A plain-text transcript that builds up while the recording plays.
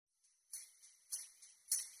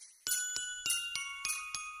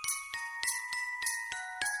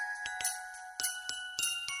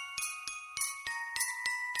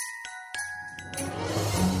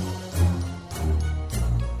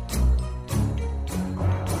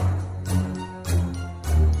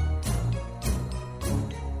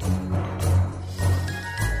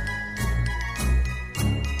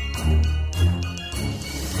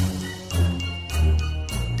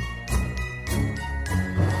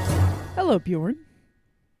Hello, Bjorn.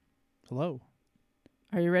 Hello.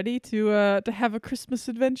 Are you ready to have a Christmas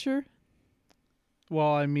adventure?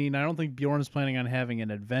 Well, I mean, I don't think Bjorn's planning on having an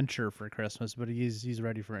adventure for Christmas, but he's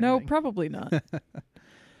ready for anything. No, probably not.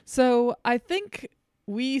 So I think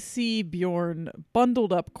we see Bjorn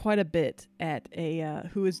bundled up quite a bit at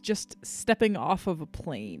who is just stepping off of a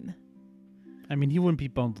plane. I mean, he wouldn't be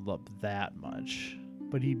bundled up that much,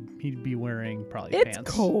 but he'd be wearing probably It's pants.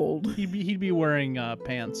 cold. He'd be wearing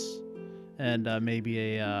pants and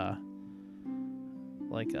maybe a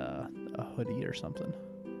hoodie or something.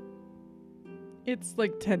 It's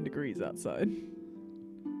like 10 degrees outside.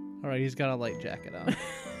 All right, he's got a light jacket on.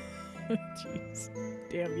 Jeez.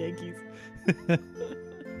 Damn Yankees.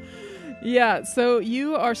 Yeah, so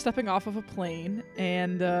you are stepping off of a plane,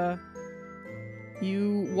 and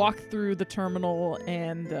you walk through the terminal,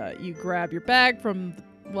 and you grab your bag from...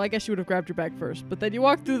 Well, I guess you would have grabbed your bag first, but then you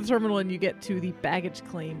walk through the terminal, and you get to the baggage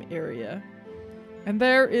claim area. And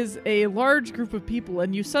there is a large group of people,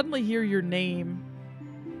 and you suddenly hear your name.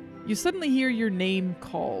 You suddenly hear your name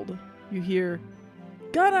called. You hear,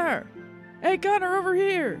 Gunnar! Hey, Gunnar, over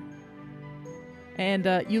here! And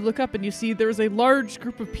you look up and you see there's a large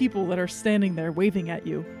group of people that are standing there waving at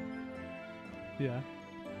you. Yeah.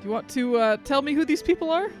 Do you want to tell me who these people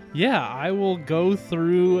are? Yeah, I will go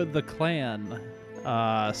through the clan.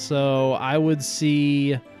 So I would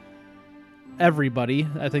see everybody.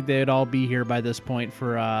 I think they'd all be here by this point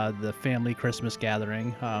for the family Christmas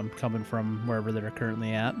gathering, coming from wherever they're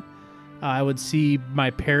currently at. I would see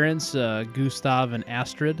my parents, Gustav and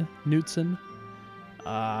Astrid Knudsen.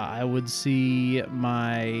 I would see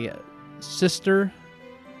my sister,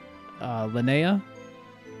 Linnea.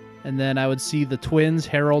 And then I would see the twins,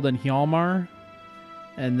 Harold and Hjalmar.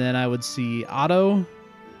 And then I would see Otto.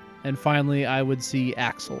 And finally, I would see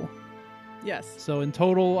Axel. Yes. So in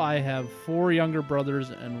total, I have 4 younger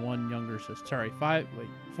brothers and 1 younger sister. Sorry,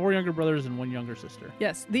 4 younger brothers and 1 younger sister.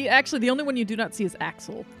 Yes. The only one you do not see is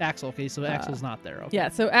Axel. Axel. Okay, so Axel's not there. Okay. Yeah,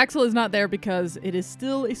 so Axel is not there because it is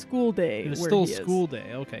still a school day. It is where still he school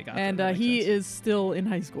day. Okay, gotcha. And That makes he sense. is still in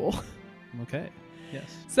high school. Okay. Yes.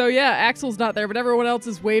 So yeah, Axel's not there, but everyone else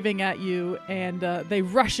is waving at you, and they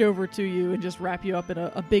rush over to you and just wrap you up in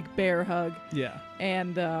a big bear hug. Yeah.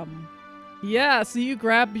 And yeah, so you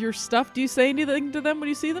grab your stuff. Do you say anything to them when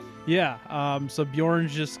you see them? Yeah. So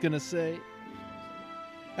Bjorn's just gonna say.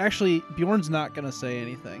 Actually, Bjorn's not gonna say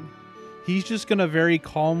anything. He's just gonna very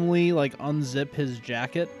calmly unzip his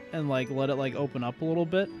jacket and let it open up a little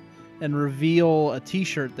bit, and reveal a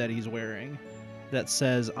T-shirt that he's wearing that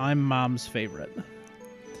says "I'm Mom's favorite."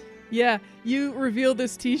 Yeah, you reveal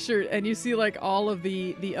this T-shirt, and you see all of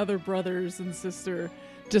the other brothers and sister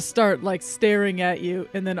just start staring at you,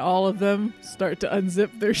 and then all of them start to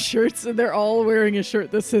unzip their shirts, and they're all wearing a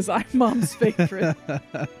shirt that says "I'm Mom's favorite."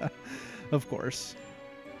 Of course.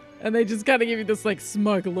 And they just kind of give you this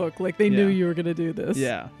smug look, like they knew you were gonna do this.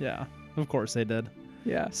 Yeah. Of course they did.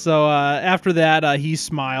 Yeah. So after that, he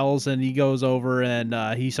smiles and he goes over and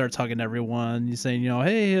he starts hugging everyone. He's saying,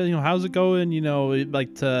 hey, how's it going? To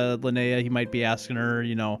Linnea, he might be asking her,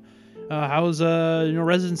 how's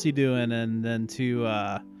residency doing? And then to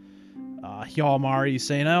Hjalmar, he's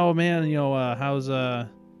saying, oh man, how's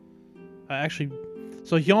actually.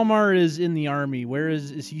 So Hjalmar is in the army. Where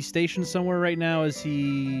is he stationed somewhere right now? Is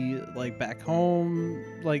he back home?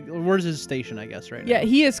 Where's his station, I guess, right now? Yeah,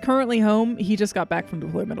 he is currently home. He just got back from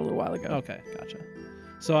deployment a little while ago. Okay, gotcha.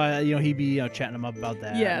 So he'd be chatting him up about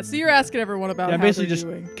that. Yeah, so you're asking everyone about how basically they're just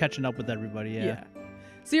doing. catching up with everybody. Yeah.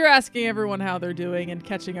 So you're asking everyone how they're doing and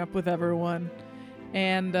catching up with everyone.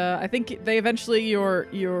 And I think they eventually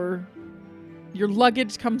your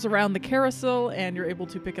luggage comes around the carousel, and you're able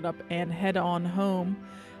to pick it up and head on home.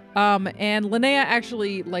 And Linnea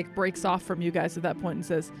actually breaks off from you guys at that point and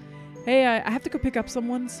says, "Hey, I have to go pick up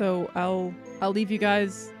someone, so I'll leave you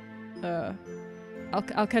guys.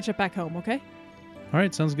 I'll catch up back home, okay?" All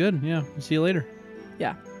right, sounds good. Yeah, see you later.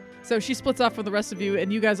 Yeah. So she splits off from the rest of you,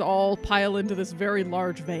 and you guys all pile into this very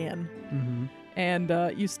large van. Mm-hmm.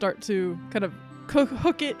 And you start to kind of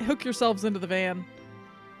hook yourselves into the van.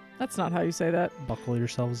 That's not how you say that. Buckle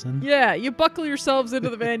yourselves in. Yeah, you buckle yourselves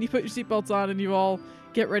into the van, you put your seatbelts on, and you all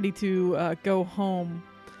get ready to go home.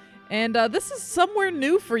 And this is somewhere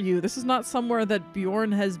new for you. This is not somewhere that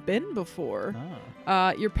Bjorn has been before.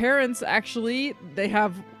 Oh. Your parents, actually, they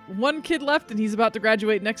have one kid left, and he's about to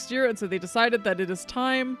graduate next year, and so they decided that it is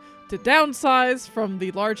time to downsize from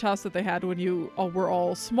the large house that they had when you were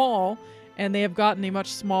all small, and they have gotten a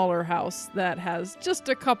much smaller house that has just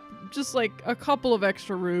a couple of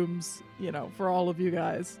extra rooms, for all of you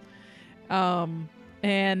guys. So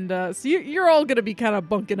you're all gonna be kind of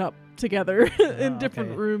bunking up together in different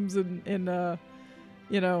okay. rooms and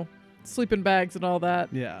sleeping bags and all that.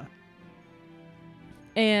 Yeah.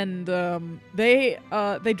 And they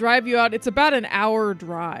drive you out. It's about an hour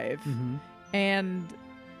drive, Mm-hmm. and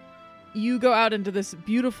you go out into this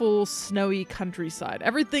beautiful snowy countryside.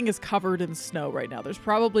 Everything is covered in snow right now. There's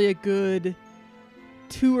probably a good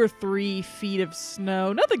 2 or 3 feet of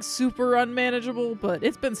snow. Nothing super unmanageable, but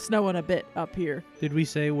it's been snowing a bit up here. Did we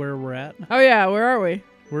say where we're at? Oh yeah, where are we?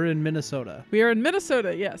 We're in Minnesota. We are in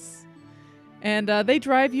Minnesota, yes. And they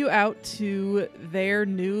drive you out to their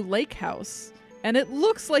new lake house. And it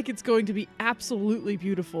looks like it's going to be absolutely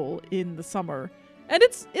beautiful in the summer. And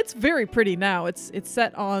it's very pretty now. It's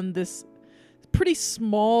set on this pretty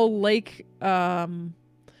small lake,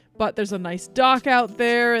 but there's a nice dock out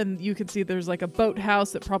there, and you can see there's like a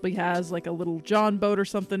boathouse that probably has like a little John boat or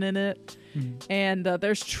something in it. Mm-hmm. And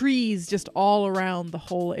there's trees just all around the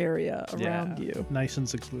whole area around you. Nice and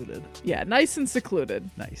secluded. Yeah, nice and secluded.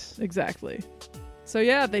 Nice. Exactly. So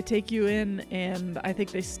yeah, they take you in, and I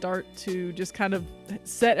think they start to just kind of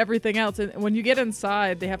set everything else. And when you get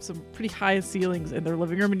inside, they have some pretty high ceilings in their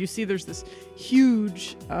living room, and you see there's this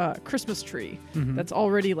huge Christmas tree Mm-hmm. that's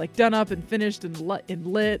already like done up and finished and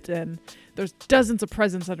lit, and there's dozens of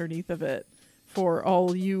presents underneath of it for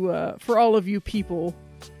all of you people,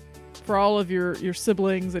 for all of your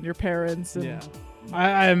siblings and your parents. And Yeah.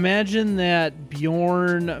 I imagine that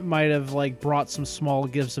Bjorn might have like brought some small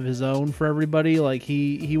gifts of his own for everybody. Like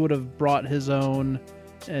he would have brought his own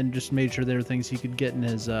and just made sure there were things he could get in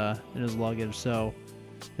his luggage. So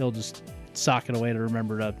he'll just sock it away to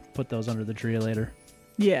remember to put those under the tree later.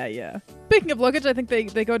 Yeah. Speaking of luggage, I think they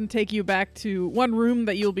go ahead and take you back to one room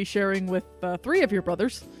that you'll be sharing with 3 of your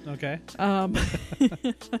brothers. Okay.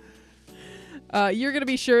 You're going to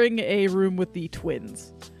be sharing a room with the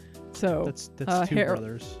twins. So That's 2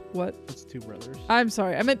 brothers. What? That's 2 brothers. I'm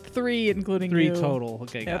sorry. I meant 3, including 3 you. total.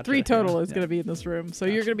 Okay, Yeah, gotcha. 3 total is Yeah. going to be in this room. So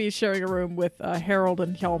Gotcha. you're going to be sharing a room with Harold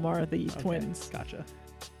and Hjalmar, the Okay, twins, Gotcha.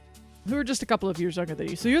 who are just a couple of years younger than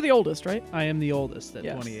you. So you're the oldest, right? I am the oldest at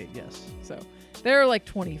Yes. 28. Yes. So they're like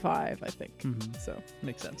 25, I think. Mm-hmm. So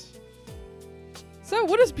Makes sense.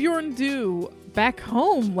 what does Bjorn do back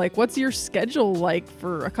home? Like, what's your schedule like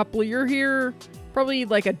for a couple of years here? Probably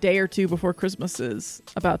like a day or 2 before Christmas is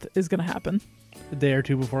going to happen. A day or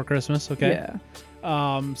 2 before Christmas. Okay.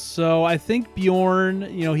 Yeah. So I think Bjorn,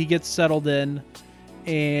 he gets settled in,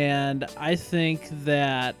 and I think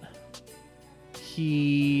that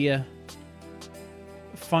he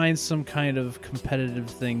finds some kind of competitive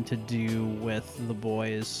thing to do with the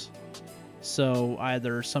boys. So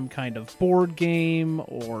either some kind of board game,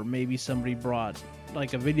 or maybe somebody brought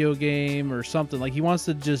like a video game or something. Like he wants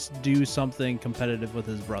to just do something competitive with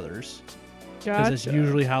his brothers. Because Gotcha. it's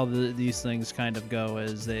usually how these things kind of go,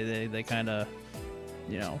 is they kind of,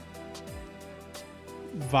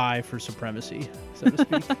 vie for supremacy, so to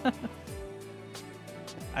speak.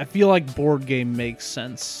 I feel like board game makes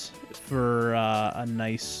sense for a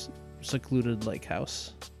nice secluded lake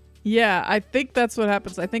house. Yeah, I think that's what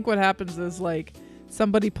happens. I think what happens is like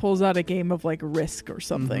somebody pulls out a game of like Risk or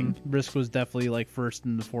something. Mm-hmm. Risk was definitely like first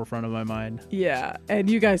in the forefront of my mind. Yeah, and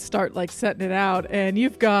you guys start like setting it out, and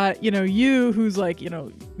you've got, you who's like,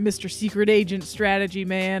 Mr. Secret Agent strategy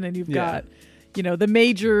man, and you've got, the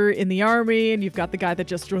major in the army, and you've got the guy that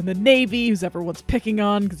just joined the Navy, who's everyone's picking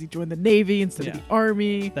on because he joined the Navy instead of the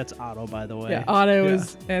army. That's Otto, by the way. Yeah, Otto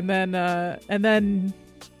is, and then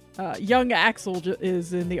young Axel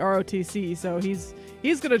is in the ROTC, so he's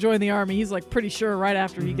gonna join the army. He's like pretty sure right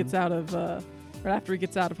after he gets out of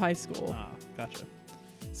high school. Ah, gotcha.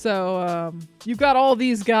 So you've got all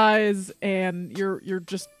these guys, and you're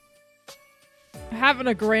just having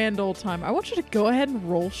a grand old time. I want you to go ahead and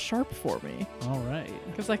roll sharp for me, All right.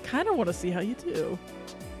 because I kind of want to see how you do.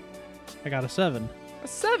 I got a 7. A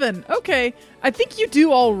 7. Okay, I think you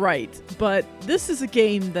do all right, but this is a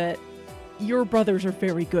game that your brothers are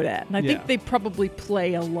very good at, and I think they probably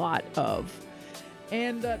play a lot of.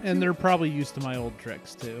 And they're probably used to my old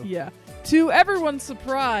tricks too. Yeah. To everyone's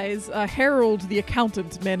surprise, Harold, the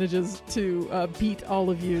accountant, manages to beat all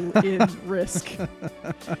of you in Risk,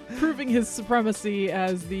 proving his supremacy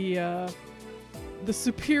as the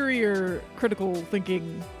superior critical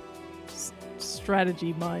thinking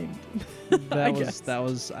strategy mind. I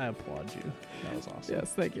applaud you. That was awesome.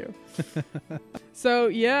 Yes, thank you. So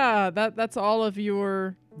yeah, that's all of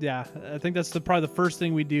your. Yeah, I think that's probably the first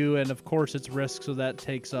thing we do, and of course it's Risk, so that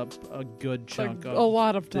takes up a good chunk of a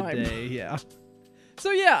lot of the time. day. Yeah.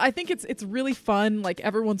 So yeah, I think it's really fun. Like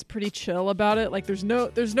everyone's pretty chill about it. Like there's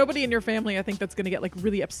nobody in your family I think that's gonna get like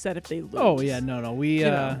really upset if they lose. Oh yeah, no,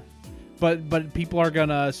 But people are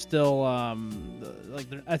gonna still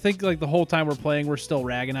I think like the whole time we're playing, we're still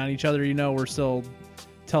ragging on each other. We're still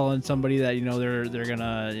telling somebody that they're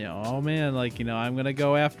gonna oh man, like I'm gonna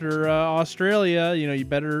go after Australia. You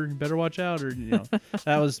better watch out, or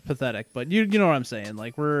that was pathetic. But you know what I'm saying?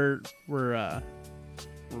 Like we're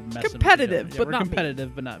messing competitive, with each other. but we're not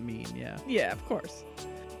competitive, but not mean. Yeah. Yeah, of course.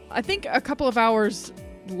 I think a couple of hours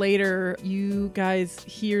later, you guys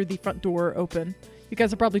hear the front door open. You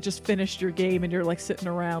guys have probably just finished your game and you're like sitting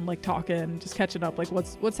around like talking, just catching up, like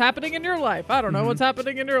what's happening in your life. I don't know what's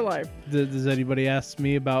happening in your life. Does anybody ask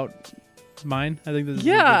me about mine? I think this is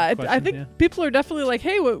yeah, a good question. I think people are definitely like,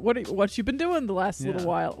 hey, what you been doing the last little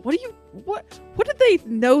while? What did they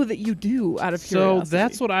know that you do out of curiosity? So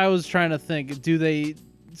that's what I was trying to think. Do they?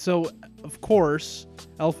 So of course,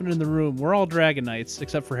 elephant in the room. We're all Dragon Knights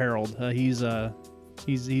except for Harold. He's the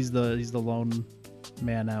lone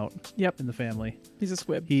man out. Yep. In the family. He's a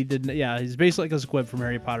squib. He didn't. Yeah, he's basically like a squib from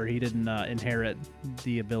Harry Potter. He didn't inherit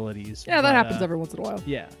the abilities. Yeah, that happens every once in a while.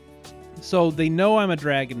 Yeah. So they know I'm a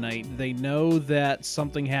Dragon Knight. They know that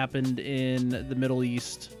something happened in the Middle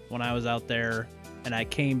East when I was out there, and I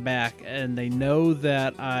came back. And they know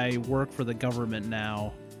that I work for the government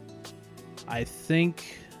now. I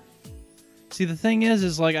think. See, the thing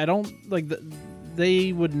is like I don't like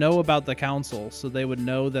they would know about the council, so they would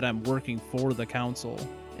know that I'm working for the council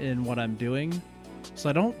in what I'm doing. So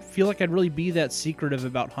I don't feel like I'd really be that secretive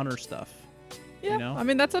about Hunter stuff. Yeah, I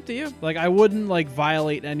mean, that's up to you. Like, I wouldn't, like,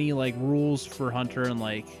 violate any, like, rules for Hunter and,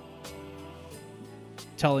 like,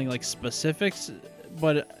 telling, like, specifics,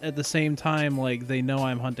 but at the same time, like, they know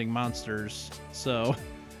I'm hunting monsters, so...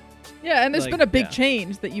 Yeah, and there's been a big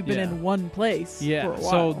change that you've been in one place for a while.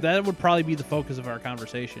 So that would probably be the focus of our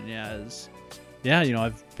conversation,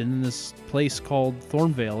 I've been in this place called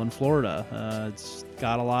Thornvale in Florida. It's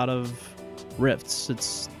got a lot of rifts.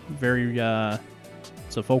 It's very,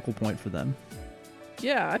 it's a focal point for them.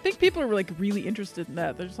 Yeah, I think people are like really interested in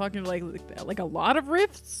that. They're just talking like a lot of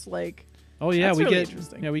rifts. Like, oh yeah, that's we really get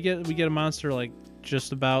interesting. we get a monster like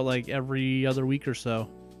just about like every other week or so.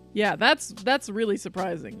 Yeah, that's really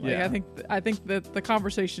surprising. Like, Yeah. I think that the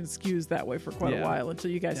conversation skews that way for quite a while until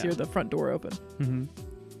you guys hear the front door open. Mm-hmm.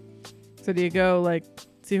 So do you go like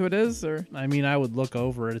see who it is, or? I mean, I would look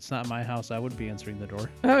over it. It's not my house. I would be answering the door.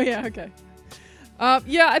 Oh yeah, okay.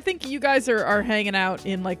 Yeah, I think you guys are hanging out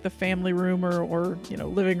in like the family room or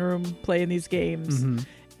living room playing these games,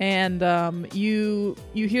 and you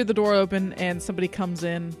hear the door open and somebody comes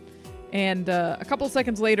in, and a couple of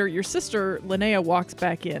seconds later your sister Linnea walks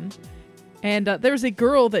back in, and there's a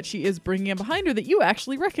girl that she is bringing in behind her that you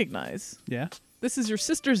actually recognize. Yeah. This is your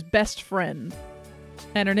sister's best friend,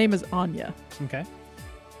 and her name is Anya. Okay.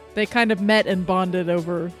 They kind of met and bonded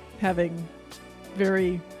over having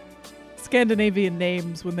very Scandinavian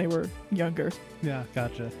names when they were younger. Yeah,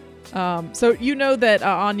 gotcha. So you know that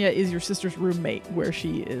Anya is your sister's roommate where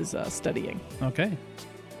she is studying. Okay.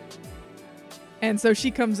 And so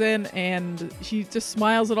she comes in and she just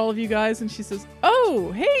smiles at all of you guys and she says,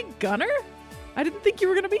 "Oh, hey, Gunnar. I didn't think you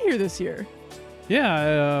were going to be here this year."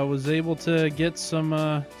 Yeah, I was able to get some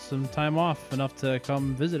time off, enough to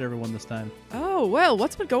come visit everyone this time. Oh, well,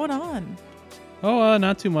 what's been going on? Oh,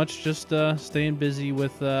 not too much. Just staying busy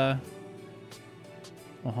with... Hold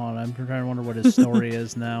on, I'm trying to wonder what his story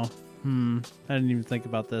is now. I didn't even think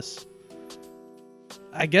about this.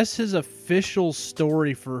 I guess his official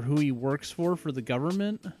story for who he works for the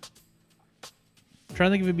government. I'm trying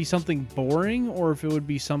to think if it'd be something boring or if it would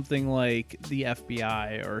be something like the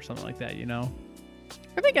FBI or something like that,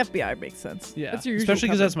 I think FBI makes sense. Yeah, that's your especially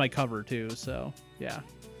because that's my cover too. So yeah,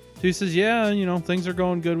 so he says, things are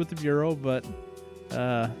going good with the bureau, but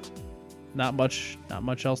not much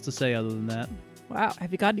else to say other than that. Wow,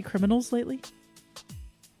 have you got any criminals lately?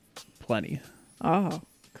 Plenty. Oh,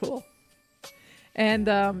 cool.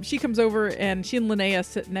 And she comes over and she and Linnea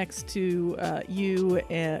sit next to you,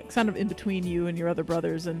 and kind of in between you and your other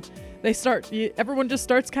brothers, and everyone just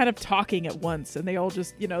starts kind of talking at once, and they all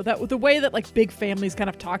just, that the way that like big families kind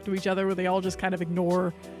of talk to each other, where they all just kind of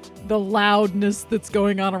ignore the loudness that's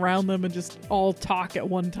going on around them and just all talk at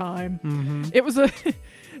one time. Mm-hmm. It was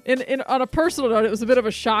on a personal note, it was a bit of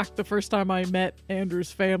a shock the first time I met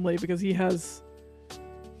Andrew's family, because he has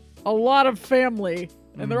a lot of family.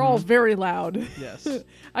 And they're all very loud. Yes.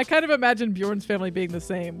 I kind of imagine Bjorn's family being the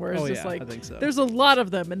same, where it's just like, I think so. There's a lot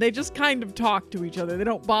of them, and they just kind of talk to each other. They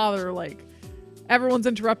don't bother, like, everyone's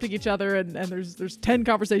interrupting each other, and there's 10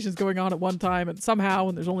 conversations going on at one time, and somehow,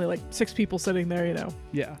 and there's only like 6 people sitting there,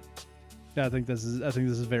 Yeah. Yeah, I think this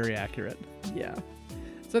is very accurate. Yeah.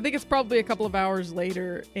 So I think it's probably a couple of hours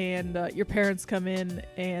later, and your parents come in,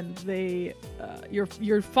 and they,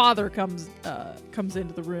 your father comes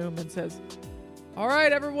into the room and says, "All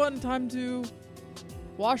right, everyone, time to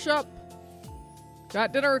wash up.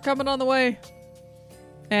 Got dinner coming on the way."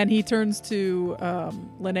 And he turns to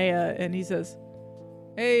Linnea and he says,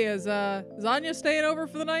 "Hey, is Anya staying over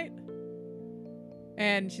for the night?"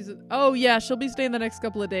 And she says, "Oh yeah, she'll be staying the next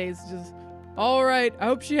couple of days." Just, "All right, I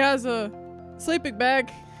hope she has a sleeping bag."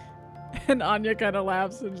 And Anya kind of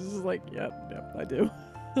laughs and just like, yep, I do.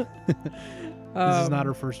 This is not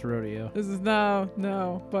her first rodeo. This is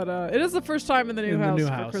no, but it is the first time in the new house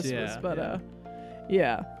for Christmas. Yeah, but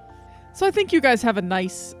yeah. So I think you guys have a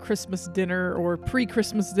nice Christmas dinner or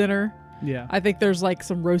pre-Christmas dinner. Yeah. I think there's like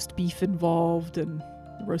some roast beef involved and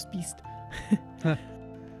roast beast.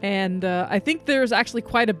 And I think there's actually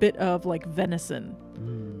quite a bit of like venison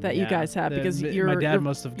that you guys have because my dad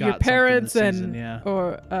must have got your parents something this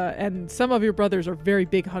season, and some of your brothers are very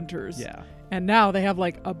big hunters. Yeah. And now they have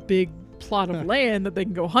like a big plot of land that they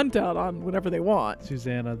can go hunt out on whenever they want.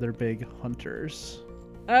 Susanna, they're big hunters.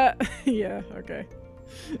 Yeah, okay.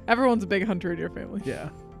 Everyone's a big hunter in your family. Yeah.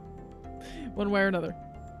 One way or another.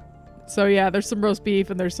 So yeah, there's some roast beef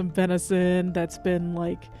and there's some venison that's been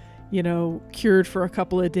like, cured for a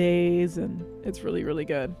couple of days, and it's really, really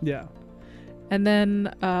good. Yeah. And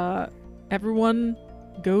then everyone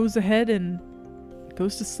goes ahead and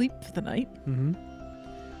goes to sleep for the night. Mm-hmm.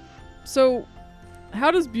 So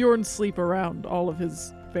how does Bjorn sleep around all of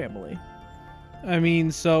his family? I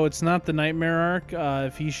mean, so it's not the Nightmare Arc.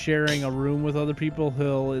 If he's sharing a room with other people,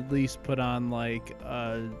 he'll at least put on like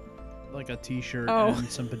a t-shirt and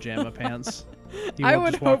some pajama pants. He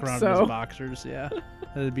won't just walk around in his boxers. Yeah,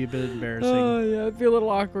 that'd be a bit embarrassing. Oh yeah, it'd be a little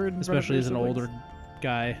awkward, especially as an older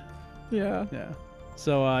guy. Yeah. Yeah.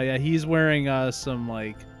 So he's wearing some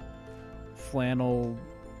like flannel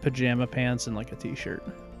pajama pants and like a t-shirt.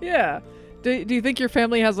 Yeah. Do you think your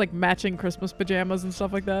family has like matching Christmas pajamas and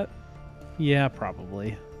stuff like that? Yeah,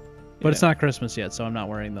 probably. But it's not Christmas yet, so I'm not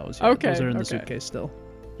wearing those yet. Okay. Those are in the suitcase still.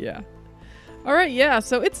 Yeah. All right, yeah.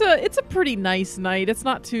 So it's a pretty nice night. It's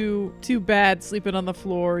not too bad sleeping on the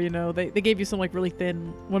floor, They gave you some like really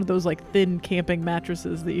thin, one of those like thin camping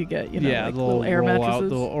mattresses that you get, yeah, like the little air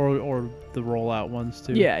mattresses. Or the rollout ones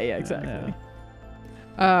too. Yeah, exactly.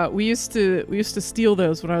 Yeah. We used to steal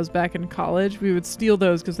those when I was back in college. We would steal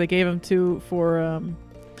those because they gave them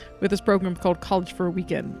with this program called College for a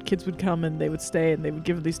Weekend. Kids would come and they would stay and they would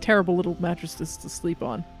give them these terrible little mattresses to sleep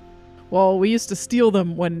on. Well, we used to steal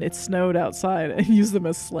them when it snowed outside and use them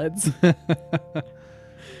as sleds.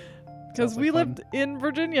 Because we lived in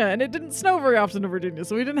Virginia and it didn't snow very often in Virginia,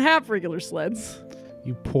 so we didn't have regular sleds.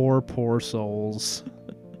 You poor souls.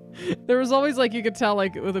 There was always like, you could tell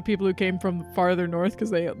like with the people who came from farther north because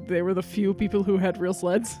they were the few people who had real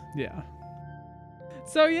sleds. Yeah.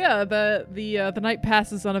 So yeah, the night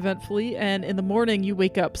passes uneventfully, and in the morning you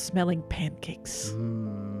wake up smelling pancakes.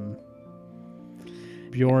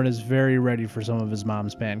 Bjorn is very ready for some of his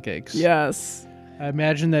mom's pancakes. Yes. I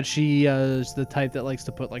imagine that she is the type that likes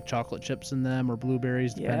to put like chocolate chips in them or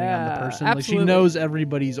blueberries, depending on the person. Absolutely. Like she knows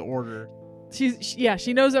everybody's order.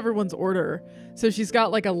 She knows everyone's order. So she's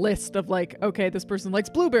got like a list of like, okay, this person likes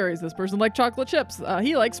blueberries, this person likes chocolate chips,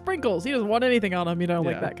 he likes sprinkles, he doesn't want anything on them,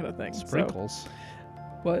 like that kind of thing. Sprinkles. So,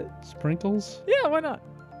 what? Sprinkles? Yeah, why not?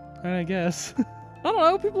 I guess. I don't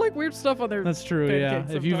know. People like weird stuff on their That's true, yeah.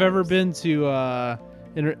 sometimes. If you've ever been to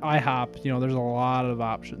IHOP, there's a lot of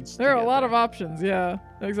options. There are a lot of options, yeah.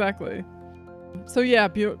 Exactly. So yeah,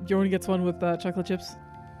 Bjorn gets one with chocolate chips?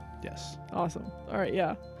 Yes. Awesome. All right,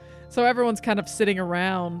 yeah. So everyone's kind of sitting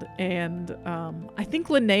around, and I think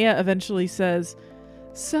Linnea eventually says,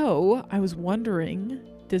 "So, I was wondering,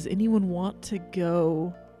 does anyone want to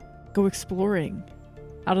go exploring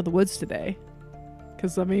out of the woods today?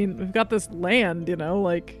 Because, I mean, we've got this land,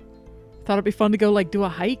 thought it'd be fun to go, do a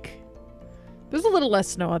hike. There's a little less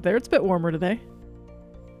snow out there. It's a bit warmer today."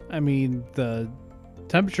 I mean, the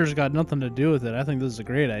temperature's got nothing to do with it. I think this is a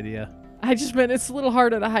great idea. I just meant it's a little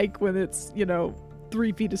harder to hike when it's,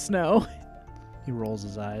 3 feet of snow. He rolls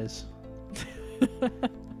his eyes.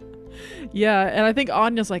 Yeah, and I think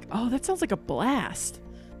Anya's like, "Oh, that sounds like a blast."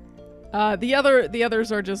 The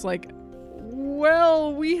others are just like,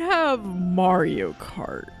 "Well, we have Mario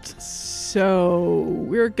Kart, so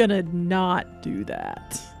we're gonna not do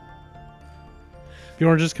that."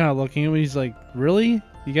 Bjorn's just kind of looking at me. He's like, "Really?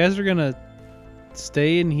 You guys are gonna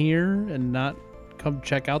stay in here and not come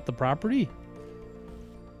check out the property?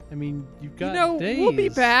 I mean, you've got days. We'll be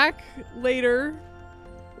back later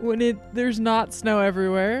when there's not snow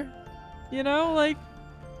everywhere. It's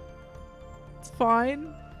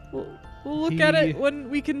fine. We'll look at it when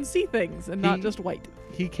we can see things and not just white.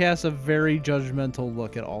 He casts a very judgmental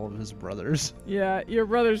look at all of his brothers. Yeah, your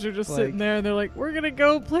brothers are just sitting there and they're like, we're going to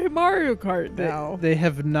go play Mario Kart now. They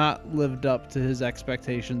have not lived up to his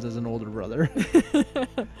expectations as an older brother.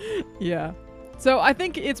 Yeah. So I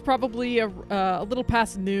think it's probably a little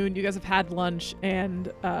past noon. You guys have had lunch,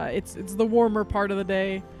 and it's the warmer part of the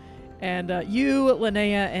day. And you,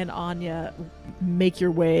 Linnea, and Anya make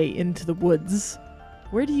your way into the woods.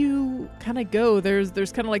 Where do you kind of go? There's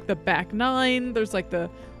kind of like the back nine. There's like a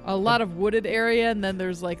lot of wooded area, and then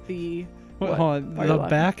there's like the hold on, the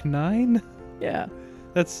back nine? Yeah.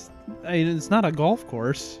 It's not a golf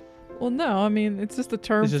course. Well, no, I mean it's just a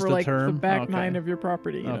term for like the back nine of your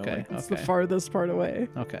property. You know, like it's the farthest part away.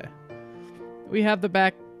 Okay. We have the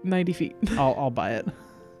back 90 feet. I'll buy it.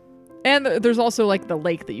 And there's also like the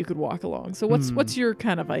lake that you could walk along. So what's your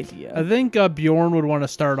kind of idea? I think Bjorn would want to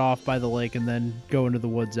start off by the lake and then go into the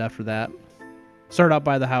woods after that. Start out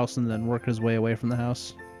by the house and then work his way away from the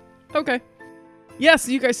house. Okay. Yeah,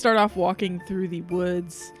 so you guys start off walking through the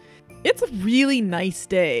woods. It's a really nice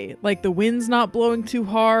day. Like the wind's not blowing too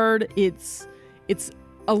hard. It's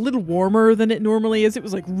a little warmer than it normally is. It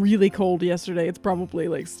was like really cold yesterday. It's probably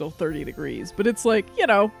like still 30 degrees, but it's like,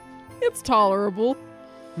 it's tolerable.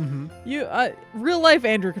 Mm-hmm. Real life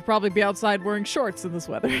Andrew could probably be outside wearing shorts in this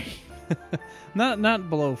weather. Not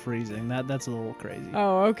below freezing. That's a little crazy.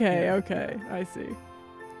 Oh, okay, yeah. Okay, I see.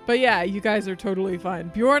 But yeah, you guys are totally fine.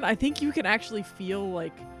 Bjorn, I think you can actually feel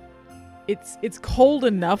like it's cold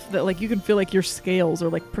enough that like you can feel like your scales are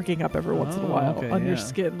like pricking up every once in a while on your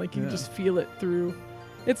skin. Like you can just feel it through.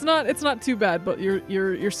 It's not too bad, but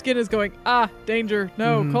your skin is going, danger,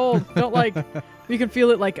 no, cold, don't like. You can feel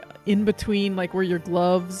it like in between, like where your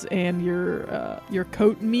gloves and your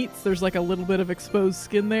coat meets. There's like a little bit of exposed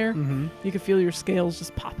skin there. Mm-hmm. You can feel your scales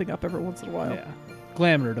just popping up every once in a while. Yeah,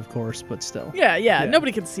 glamored, of course, but still. Yeah.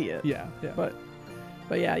 Nobody can see it. Yeah. But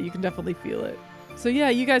yeah, you can definitely feel it. So yeah,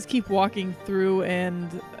 you guys keep walking through,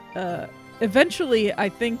 and eventually, I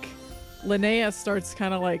think Linnea starts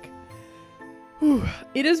kind of like,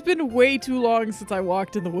 it has been way too long since I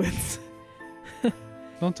walked in the woods.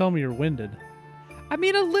 Don't tell me you're winded. I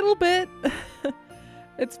mean, a little bit.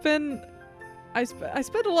 It's been... I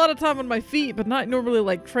spend a lot of time on my feet, but not normally,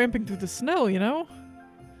 like, tramping through the snow, you know?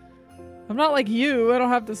 I'm not like you. I don't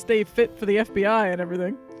have to stay fit for the FBI and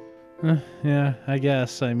everything. Yeah, I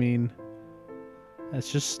guess. I mean, it's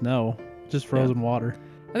just snow. Just frozen water.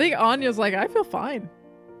 I think Anya's like, I feel fine.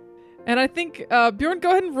 And I think, Bjorn,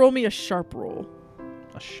 go ahead and roll me a sharp roll.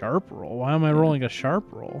 A sharp roll? Why am I rolling a sharp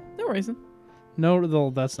roll? No reason. No,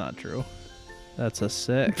 that's not true. That's a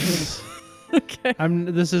 6. Okay.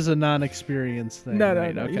 This is a non-experienced thing. No,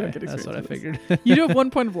 right? no, okay. You don't get experience. That's what I figured. You do have 1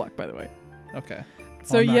 point of luck, by the way. Okay.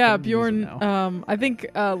 So yeah, Bjorn, I think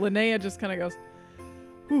Linnea just kind of goes,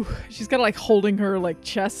 whew. She's got like holding her like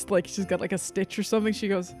chest, like she's got like a stitch or something. She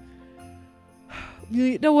goes,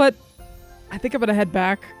 you know what? I think I'm going to head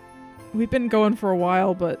back. We've been going for a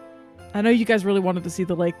while, but I know you guys really wanted to see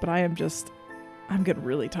the lake, but I'm getting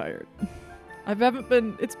really tired.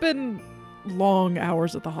 It's been long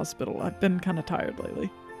hours at the hospital. I've been kind of tired lately.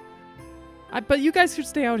 But you guys should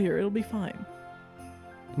stay out here. It'll be fine.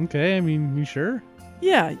 Okay, I mean, you sure?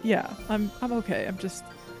 Yeah. I'm okay. I just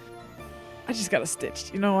got a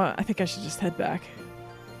stitch. You know what? I think I should just head back.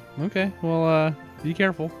 Okay, well, be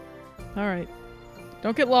careful. All right.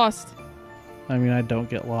 Don't get lost. I mean, I don't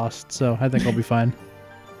get lost, so I think I'll be fine.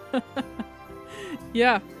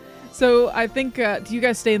 Yeah. So I think, do you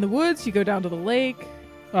guys stay in the woods? You go down to the lake?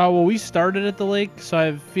 Well, we started at the lake, so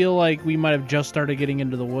I feel like we might have just started getting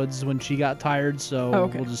into the woods when she got tired, so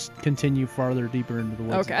we'll just continue farther deeper into the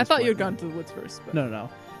woods. Okay, I thought you had gone to the woods first. But... No.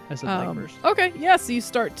 I said lake first. Okay, yeah, so you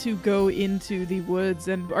start to go into the woods,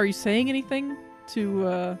 and are you saying anything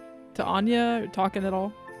to Anya, or talking at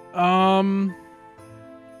all?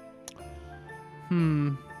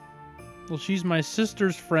 Well, she's my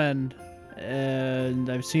sister's friend, and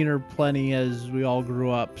I've seen her plenty as we all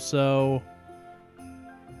grew up, so...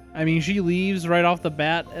 I mean, she leaves right off the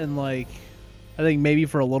bat, and, like, I think maybe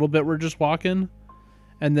for a little bit we're just walking,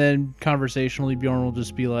 and then conversationally Bjorn will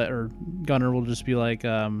just be like, or Gunnar will just be like,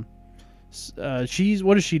 what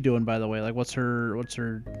is she doing, by the way? Like, what's her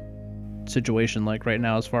situation like right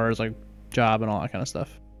now as far as, like, job and all that kind of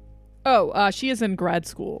stuff? Oh, she is in grad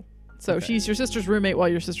school. So she's your sister's roommate while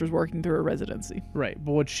your sister's working through her residency. Right,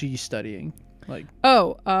 but what's she studying? Like,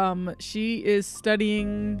 she is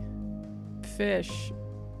studying fish.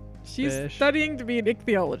 She's studying to be an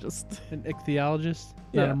ichthyologist. An ichthyologist?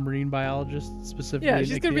 Not a marine biologist specifically? Yeah,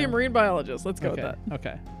 she's going to be a marine biologist. Let's go with that.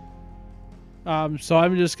 Okay. So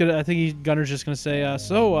I think Gunner's just gonna say,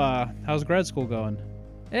 how's grad school going?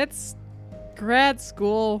 It's grad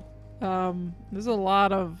school. There's a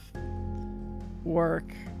lot of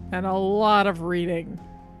work and a lot of reading.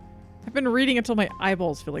 I've been reading until my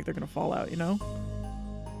eyeballs feel like they're gonna fall out, you know?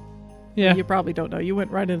 Yeah. You probably don't know. You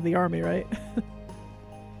went right into the army, right?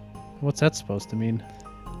 What's that supposed to mean?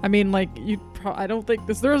 I mean, like, I don't think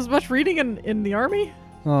there was much reading in the army.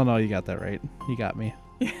 Oh, no, you got that right. You got me.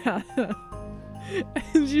 Yeah.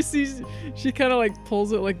 And you see, she kind of like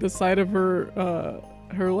pulls it like the side of her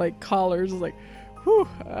like collars, like, whew,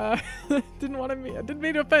 didn't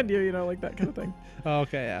mean to offend you, you know, like that kind of thing. Oh,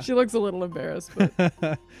 okay, yeah. She looks a little embarrassed, but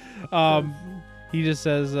he just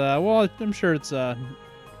says, well, I'm sure it's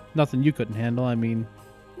nothing you couldn't handle. I mean,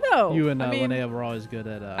 no, you and I mean, Linnea were always good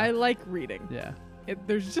at. I like reading. Yeah,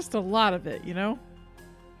 there's just a lot of it, you know.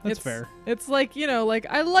 That's fair. It's like, you know, like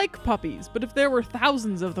I like puppies, but if there were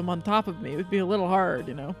thousands of them on top of me, it would be a little hard,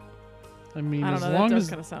 you know. I mean, I don't know. That does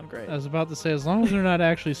kind of sound great. I was about to say, as long as they're not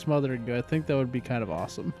actually smothering you, I think that would be kind of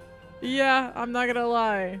awesome. Yeah, I'm not gonna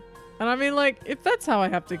lie. And I mean, like, if that's how I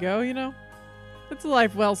have to go, you know, it's a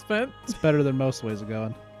life well spent. It's better than most ways of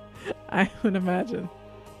going. I would imagine.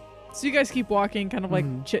 So you guys keep walking, kind of like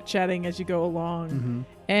chit-chatting as you go along.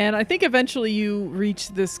 And I think eventually you reach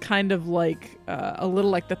this kind of like a little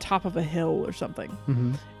like the top of a hill or something.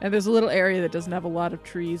 And there's a little area that doesn't have a lot of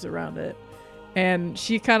trees around it. And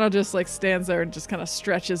she kind of just like stands there and just kind of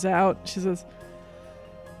stretches out. She says,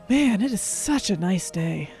 "Man, it is such a nice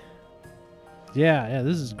day." Yeah,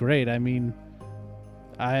 this is great. I mean,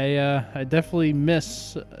 I definitely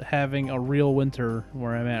miss having a real winter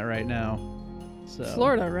where I'm at right now. So.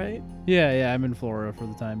 Florida, right? Yeah, I'm in Florida for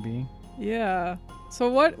the time being. Yeah. So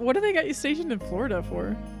what do they got you stationed in Florida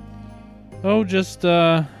for? Oh, just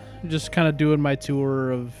kind of doing my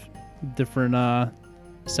tour of different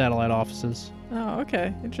satellite offices. Oh,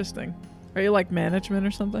 okay. Interesting. Are you like management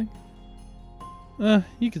or something?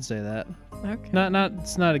 You could say that. Okay. Not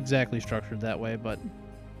it's not exactly structured that way, but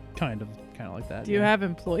kind of like that. Do you have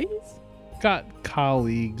employees? Got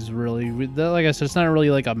colleagues, really. Like I said, it's not really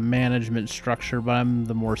like a management structure, but I'm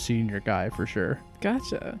the more senior guy for sure.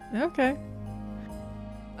 Gotcha. Okay.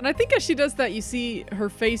 And I think as she does that, you see her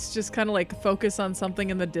face just kind of like focus on something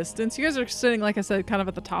in the distance. You guys are sitting, like I said, kind of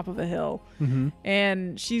at the top of a hill.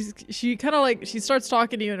 And she kind of like, she starts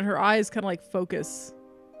talking to you and her eyes kind of like focus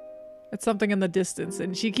at something in the distance.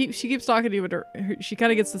 And she keeps talking to you, but she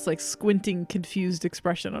kind of gets this like squinting, confused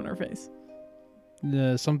expression on her face.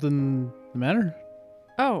 Something the matter?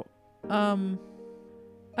 Oh, I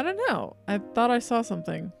don't know. I thought I saw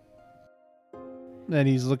something. And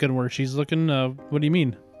he's looking where she's looking. What do you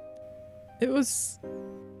mean? It was,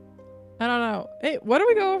 I don't know. Hey, why don't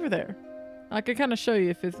we go over there? I could kind of show you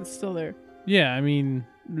if it's still there. Yeah, I mean,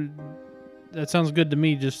 that sounds good to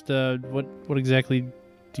me. Just what exactly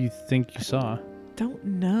do you think you saw? Don't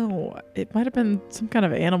know. It might have been some kind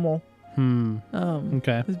of animal.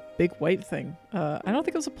 Okay. This big white thing. I don't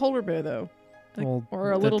think it was a polar bear though. Well,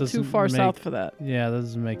 or a little too far south for that. Yeah, that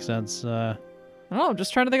doesn't make sense. I don't know. I'm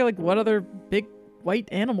just trying to think of like what other big white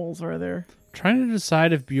animals are there. Trying to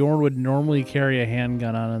decide if Bjorn would normally carry a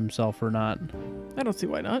handgun on himself or not. I don't see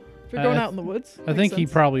why not. If you're going out in the woods. I think he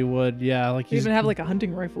probably would. Yeah, like he's even have like a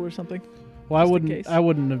hunting rifle or something. Well, I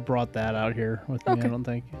wouldn't have brought that out here with me. I don't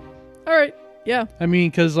think. All right. Yeah. I mean,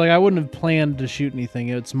 because like I wouldn't have planned to shoot anything.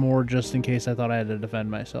 It's more just in case I thought I had to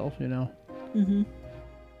defend myself. You know.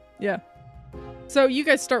 Yeah. So you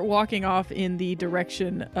guys start walking off in the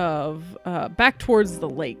direction of back towards the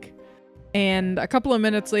lake. And a couple of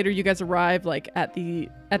minutes later, you guys arrive like at the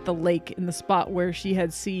lake in the spot where she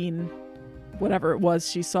had seen whatever it was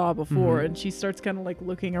she saw before. And she starts kind of like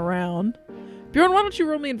looking around. Bjorn, why don't you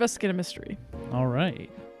roll me investigate a mystery? All right.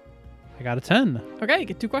 I got a 10. Okay, you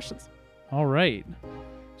get 2 questions. All right.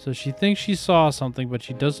 So she thinks she saw something, but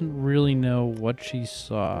she doesn't really know what she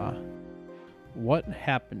saw. What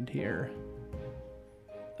happened here?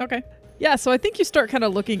 Okay. Yeah, so I think you start kind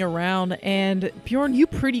of looking around, and Bjorn, you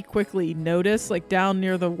pretty quickly notice, like down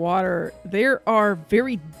near the water, there are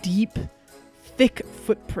very deep, thick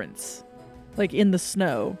footprints, like in the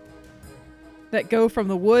snow, that go from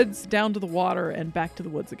the woods down to the water and back to the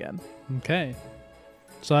woods again. Okay.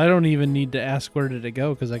 So I don't even need to ask where did it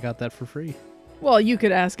go because I got that for free. Well, you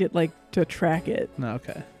could ask it, like, to track it.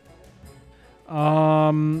 Okay.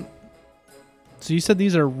 So you said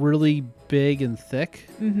these are really big and thick?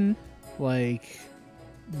 Mm-hmm. Like,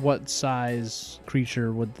 what size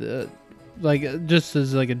creature would the... Like, just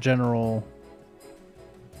as, like, a general...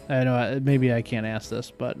 I know, maybe I can't ask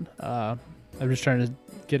this, but I'm just trying to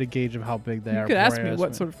get a gauge of how big they are. You could ask me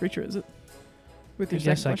what sort of creature is it. with I your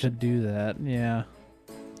guess second I question? could do that. Yeah.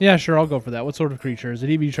 Yeah, sure. I'll go for that. What sort of creature is it?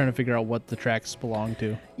 Even you trying to figure out what the tracks belong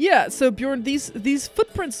to? Yeah, so Bjorn, these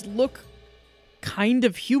footprints look kind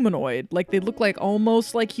of humanoid. Like they look like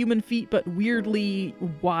almost like human feet, but weirdly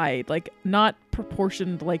wide, like not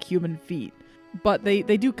proportioned like human feet. But they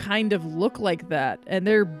do kind of look like that, and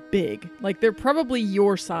they're big. Like they're probably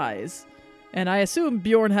your size. And I assume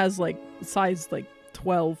Bjorn has like size like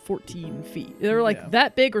 12, 14 feet. They're like Yeah.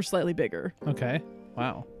 that big or slightly bigger. Okay.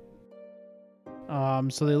 Wow.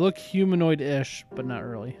 So they look humanoid-ish, but not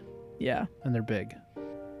really. Yeah. And they're big.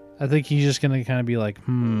 I think he's just gonna kind of be like,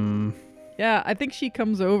 Yeah, I think she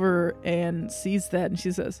comes over and sees that and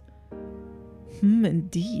she says,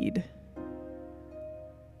 indeed.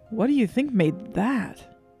 What do you think made that?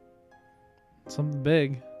 something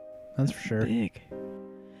big. That's for sure. Big.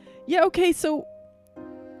 Yeah, okay, so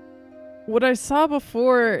what I saw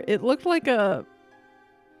before, it looked like it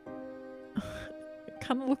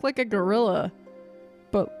kind of looked like a gorilla,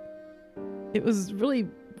 but it was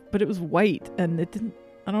white and it didn't,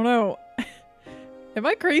 I don't know. Am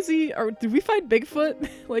I crazy? Or did we find Bigfoot?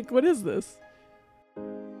 Like, what is this?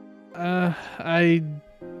 I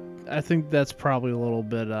think that's probably a little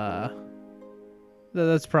bit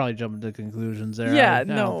that's probably jumping to conclusions there. Yeah, I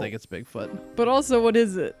no. don't think it's Bigfoot. But also, what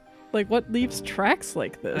is it? Like, what leaves tracks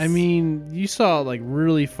like this? I mean, you saw it like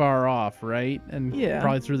really far off, right? And Yeah.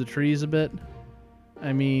 probably through the trees a bit.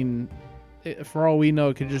 I mean, for all we know,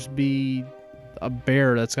 it could just be a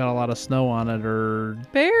bear that's got a lot of snow on it, or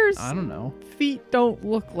bears' I don't know. feet don't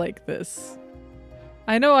look like this.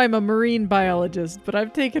 I know I'm a marine biologist, but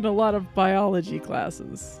I've taken a lot of biology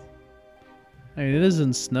classes. I mean, it is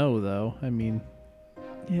in snow, though. I mean,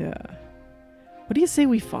 Yeah. What do you say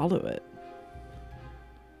we follow it?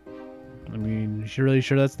 you really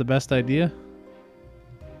sure that's the best idea?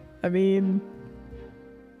 I mean,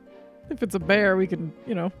 if it's a bear, we can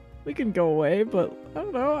go away, but I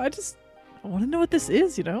don't know. I want to know what this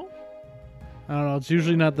is, I don't know. It's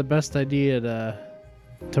usually not the best idea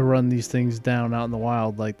to run these things down out in the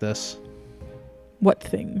wild like this. What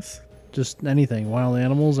things? Just anything. Wild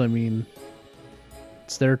animals, I mean,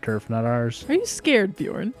 it's their turf, not ours. Are you scared,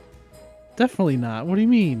 Bjorn? Definitely not. What do you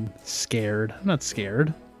mean, scared? I'm not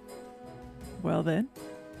scared. Well then,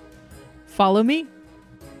 follow me.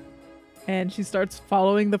 And she starts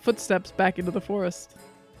following the footsteps back into the forest.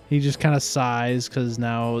 He just kind of sighs because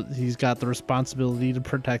now he's got the responsibility to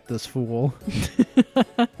protect this fool.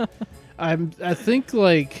 I'm trying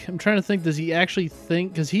to think, does he actually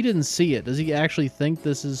think, because he didn't see it, does he actually think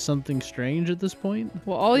this is something strange at this point?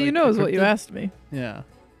 Well, all you Like know a is what you cryptid? asked me. Yeah.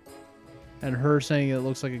 And her saying it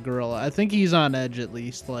looks like a gorilla. I think he's on edge at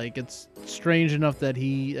least. Like, it's strange enough that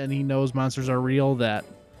he knows monsters are real that,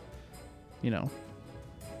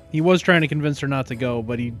 he was trying to convince her not to go,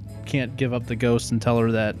 but he can't give up the ghost and tell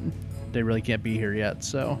her that they really can't be here yet,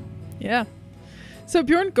 so. Yeah. So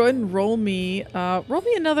Bjorn, go ahead and roll me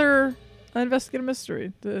another investigate a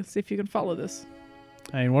mystery to see if you can follow this.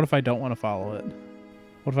 I mean, what if I don't want to follow it?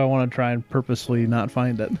 What if I want to try and purposely not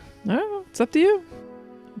find it? I don't know. It's up to you.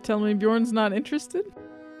 You telling me Bjorn's not interested?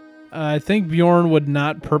 I think Bjorn would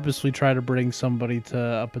not purposely try to bring somebody to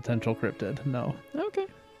a potential cryptid. No. Okay.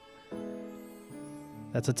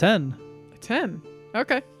 That's a 10. A 10.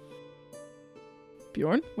 Okay.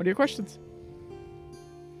 Bjorn, what are your questions?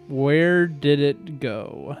 Where did it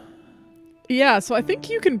go? Yeah, so I think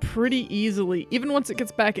you can pretty easily, even once it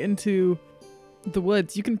gets back into the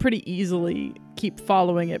woods, you can pretty easily keep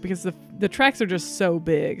following it because the tracks are just so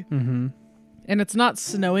big. Mm-hmm. And it's not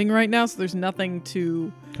snowing right now, so there's nothing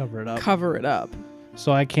to Cover it up.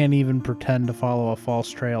 So I can't even pretend to follow a false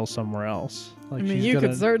trail somewhere else. Like I mean, you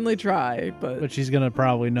could certainly try, but she's gonna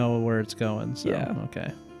probably know where it's going. So Yeah.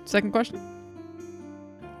 Okay. Second question?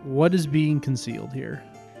 What is being concealed here?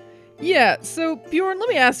 Yeah, so Bjorn, let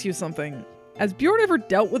me ask you something. Has Bjorn ever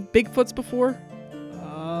dealt with Bigfoots before?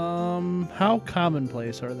 How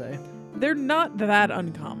commonplace are they? They're not that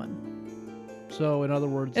uncommon. So in other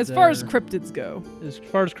words, As far as cryptids go. as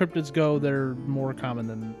far as cryptids go, they're more common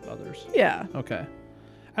than others. Yeah. Okay.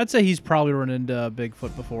 I'd say he's probably run into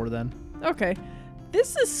Bigfoot before then. Okay.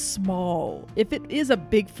 This is small. If it is a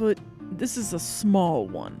Bigfoot, this is a small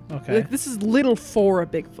one. Okay. Like, this is little for a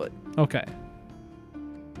Bigfoot. Okay.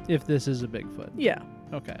 If this is a Bigfoot. Yeah.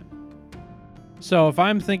 Okay. So if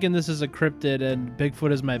I'm thinking this is a cryptid and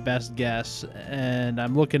Bigfoot is my best guess, and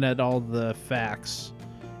I'm looking at all the facts,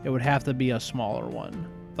 it would have to be a smaller one.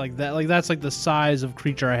 Like that. Like that's like the size of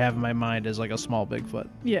creature I have in my mind is like a small Bigfoot,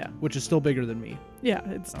 Yeah. which is still bigger than me. Yeah.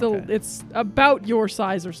 It's still, Okay. it's about your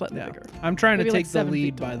size or slightly Yeah. bigger. I'm trying Maybe to like take the 7 feet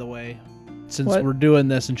lead, tall. by the way. since What? we're doing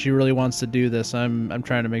this and she really wants to do this, I'm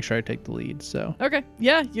trying to make sure I take the lead. So Okay,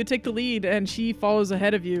 yeah, you take the lead, and she follows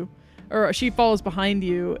ahead of you, or she follows behind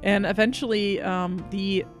you, and eventually,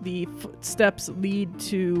 the footsteps lead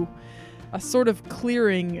to a sort of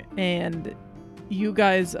clearing, and you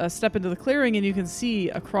guys step into the clearing, and you can see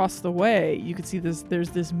across the way. You can see there's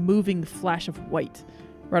this moving flash of white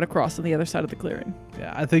right across on the other side of the clearing.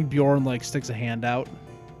 yeah, I think Bjorn like sticks a hand out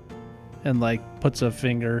and like puts a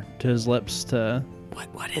finger to his lips to,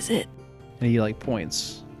 What is it? and he like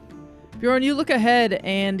points. Bjorn, you look ahead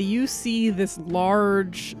and you see this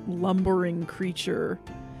large, lumbering creature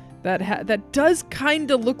that does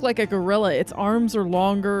kind of look like a gorilla. Its arms are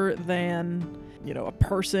longer than, a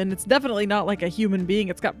person. It's definitely not like a human being.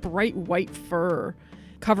 It's got bright white fur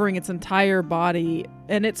covering its entire body,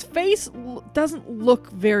 and its face doesn't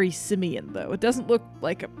look very simian, though. It doesn't look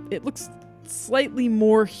like it looks slightly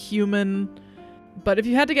more human. But if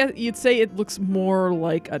you had to guess, you'd say it looks more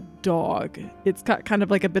like a dog. It's got kind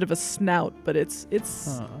of like a bit of a snout, but it's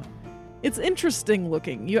interesting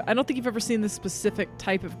looking. I don't think you've ever seen this specific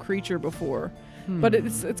type of creature before, but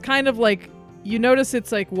it's kind of like, you notice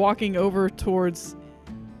it's like walking over towards.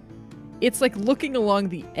 It's like looking along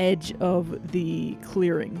the edge of the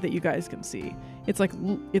clearing that you guys can see. It's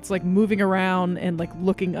like moving around and like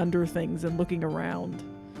looking under things and looking around,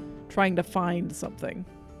 trying to find something.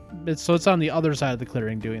 It's on the other side of the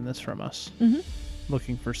clearing doing this from us,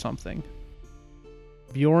 looking for something.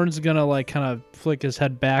 Bjorn's gonna like kind of flick his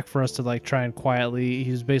head back for us to like try and quietly.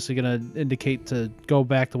 He's basically gonna indicate to go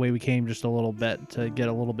back the way we came just a little bit to get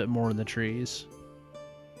a little bit more in the trees.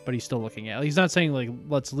 But he's still looking at it. He's not saying like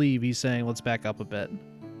let's leave. He's saying let's back up a bit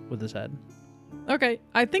with his head. Okay,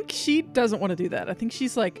 I think she doesn't want to do that. I think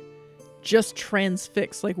she's like just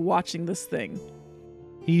transfixed, like watching this thing.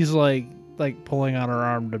 He's like pulling on her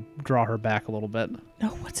arm to draw her back a little bit. No,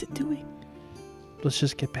 what's it doing? Let's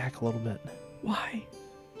just get back a little bit. Why?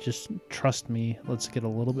 Just trust me. Let's get a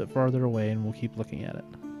little bit farther away and we'll keep looking at it.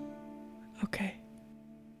 Okay.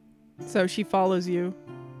 So she follows you.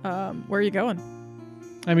 Where are you going?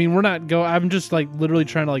 I mean, I'm just like literally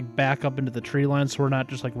trying to like back up into the tree line so we're not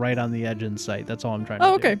just like right on the edge in sight. That's all I'm trying to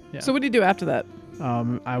do. Oh, okay. Yeah. So what do you do after that?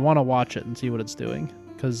 I want to watch it and see what it's doing.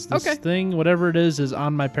 Because this thing, whatever it is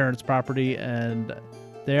on my parents' property, and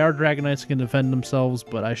they are Dragonites and can defend themselves,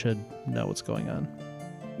 but I should know what's going on.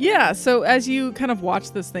 Yeah, so as you kind of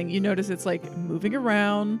watch this thing, you notice it's like moving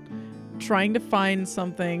around, trying to find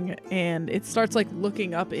something, and it starts like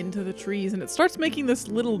looking up into the trees, and it starts making this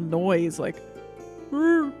little noise like,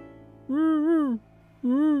 and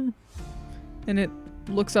it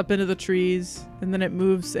looks up into the trees, and then it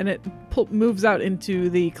moves, and it moves out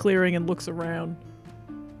into the clearing and looks around.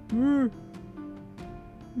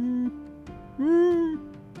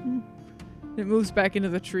 It moves back into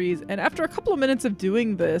the trees, and after a couple of minutes of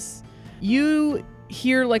doing this, you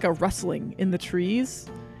hear like a rustling in the trees.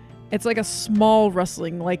 It's like a small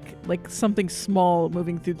rustling, like something small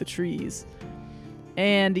moving through the trees.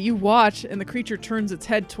 And you watch, and the creature turns its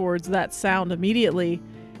head towards that sound immediately,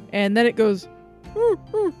 and then it goes,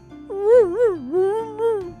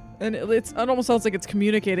 and it almost sounds like it's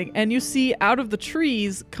communicating. And you see out of the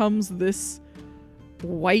trees comes this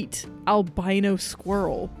white albino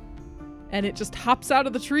squirrel. And it just hops out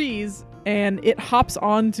of the trees, and it hops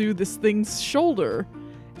onto this thing's shoulder.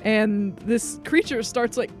 And this creature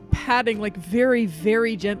starts like patting like very,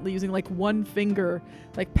 very gently using like one finger,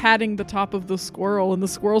 like patting the top of the squirrel. And the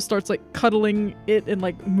squirrel starts like cuddling it and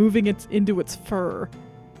like moving it into its fur.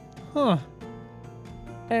 Huh.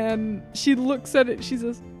 And she looks at it. She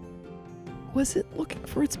says, "Was it looking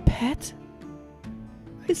for its pet?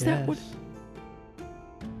 Is that what?"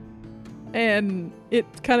 And it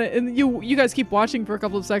kind of, and you guys keep watching for a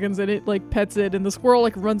couple of seconds, and it like pets it, and the squirrel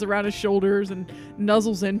like runs around his shoulders and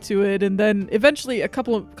nuzzles into it, and then eventually a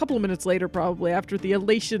couple of minutes later, probably after the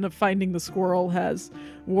elation of finding the squirrel has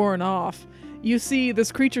worn off, you see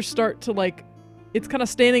this creature start to like, it's kind of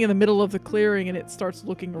standing in the middle of the clearing, and it starts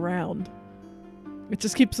looking around. It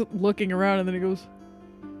just keeps looking around, and then it goes,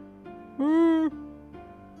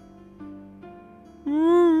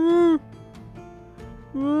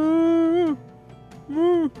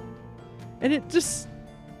 and it just,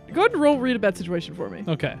 go ahead and read a bad situation for me.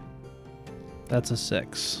 Okay. That's a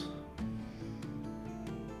 6.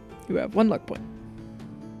 You have 1 luck point.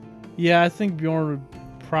 Yeah, I think Bjorn would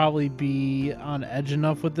probably be on edge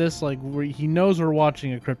enough with this. Like, he knows we're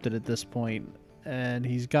watching a cryptid at this point, and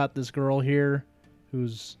he's got this girl here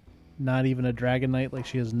who's not even a Dragonite. Like,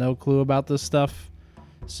 she has no clue about this stuff.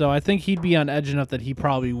 So I think he'd be on edge enough that he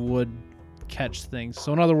probably would catch things.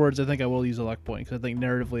 So in other words, I think I will use a luck point because I think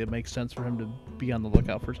narratively it makes sense for him to be on the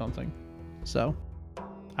lookout for something. So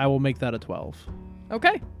I will make that a 12.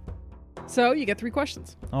 Okay. So you get 3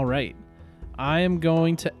 questions. All right. I am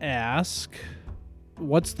going to ask,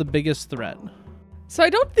 what's the biggest threat? So I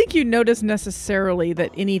don't think you notice necessarily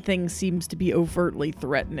that anything seems to be overtly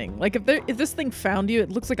threatening. Like if this thing found you, it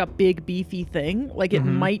looks like a big beefy thing. Like it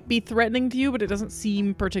might be threatening to you, but it doesn't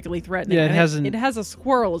seem particularly threatening. Yeah, it has a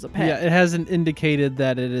squirrel as a pet. Yeah, it hasn't indicated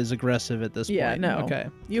that it is aggressive at this point. Yeah, no. Okay.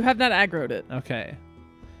 You have not aggroed it. Okay.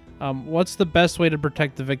 What's the best way to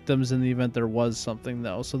protect the victims in the event there was something,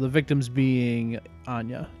 though? So the victims being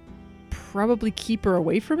Anya. Probably keep her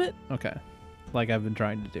away from it. Okay. Like I've been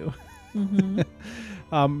trying to do.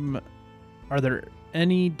 Mm-hmm. Are there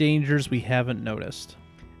any dangers we haven't noticed?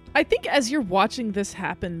 I think as you're watching this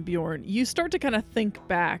happen, Bjorn, you start to kind of think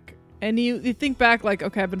back. And you think back like,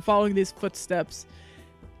 okay, I've been following these footsteps.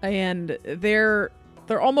 And they're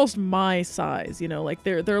almost my size, you know, like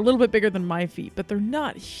they're a little bit bigger than my feet, but they're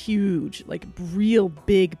not huge, like real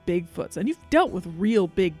big Bigfoots. And you've dealt with real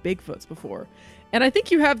big Bigfoots before. And I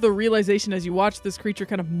think you have the realization as you watch this creature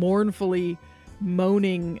kind of mournfully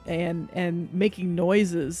moaning and making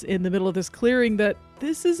noises in the middle of this clearing that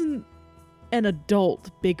this isn't an adult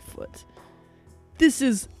Bigfoot. This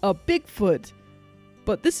is a Bigfoot,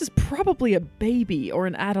 but this is probably a baby or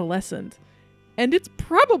an adolescent. And it's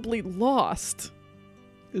probably lost.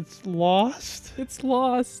 It's lost? It's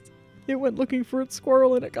lost. It went looking for its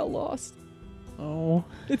squirrel and it got lost. Oh.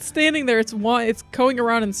 It's standing there. It's going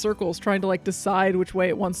around in circles trying to like decide which way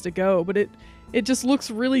it wants to go, but it just looks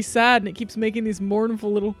really sad and it keeps making these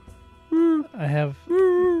mournful little. I have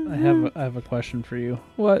a question for you.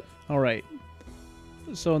 What? All right.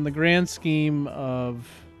 So in the grand scheme of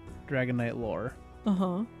Dragon Knight lore,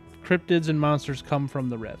 cryptids and monsters come from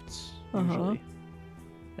the rifts usually,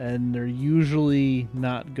 and they're usually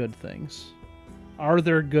not good things. Are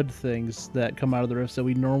there good things that come out of the rifts that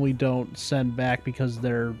we normally don't send back because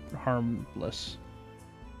they're harmless?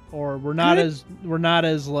 Or we're not as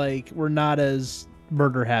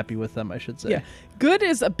murder happy with them, I should say. Yeah. Good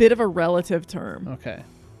is a bit of a relative term. Okay.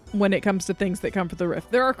 When it comes to things that come from the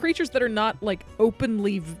rift. There are creatures that are not like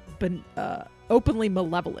openly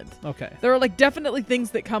malevolent. Okay. There are like definitely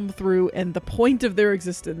things that come through and the point of their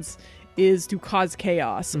existence is to cause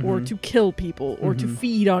chaos or to kill people or to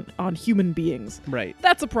feed on human beings. Right.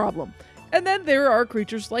 That's a problem. And then there are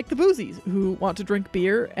creatures like the boozies who want to drink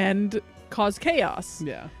beer and cause chaos.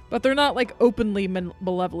 Yeah. But they're not like openly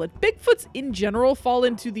malevolent. Bigfoots in general fall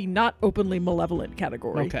into the not openly malevolent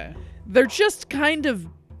category. Okay. They're just kind of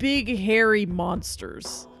big hairy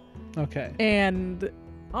monsters. Okay. And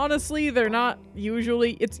honestly, they're not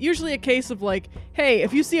usually... It's usually a case of like, hey,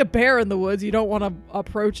 if you see a bear in the woods, you don't want to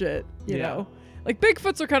approach it, you know? Like,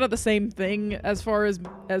 Bigfoots are kind of the same thing as far as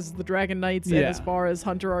the Dragon Knights and as far as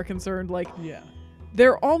Hunter are concerned. Like,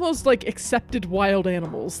 they're almost like accepted wild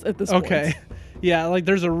animals at this point. Okay. Yeah, like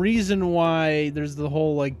there's a reason why there's the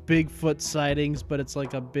whole like Bigfoot sightings, but it's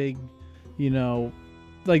like a big, you know,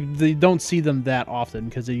 like they don't see them that often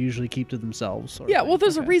because they usually keep to themselves. Yeah, well,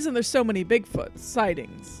 there's a reason there's so many Bigfoot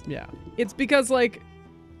sightings. Yeah. It's because, like,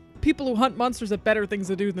 people who hunt monsters have better things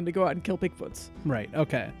to do than to go out and kill Bigfoots. Right,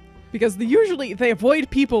 okay. Because they avoid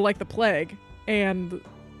people like the plague, and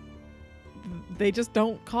they just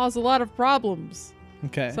don't cause a lot of problems.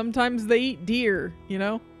 Okay. Sometimes they eat deer, you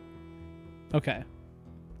know? Okay.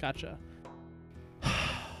 Gotcha.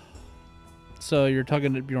 So you're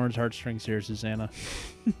tugging at Bjorn's heartstrings here, Susanna.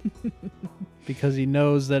 Because he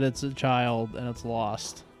knows that it's a child and it's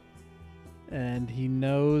lost. And he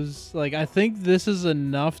knows, like, I think this is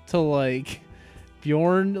enough to, like,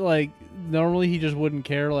 Bjorn, like, normally he just wouldn't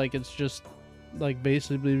care. Like, it's just, like,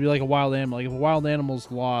 basically be like a wild animal. Like, if a wild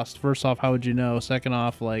animal's lost, first off, how would you know? Second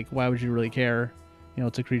off, like, why would you really care? You know,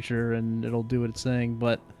 it's a creature and it'll do what it's saying.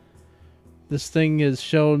 But this thing has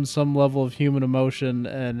shown some level of human emotion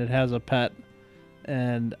and it has a pet.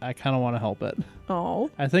 And I kind of want to help it.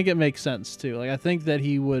 Oh. I think it makes sense, too. Like, I think that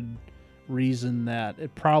he would reason that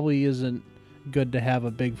it probably isn't good to have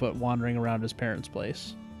a Bigfoot wandering around his parents'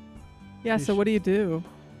 place. Yeah, so what do you do?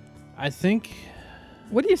 I think...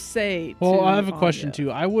 What do you say to Well, I have a question, Anya?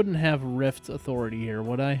 too. I wouldn't have Rift authority here,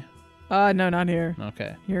 would I? No, not here.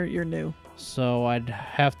 Okay. You're new. So I'd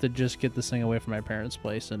have to just get this thing away from my parents'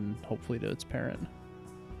 place and hopefully to its parent.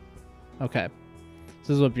 Okay.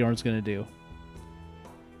 This is what Bjorn's going to do.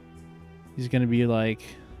 He's going to be like,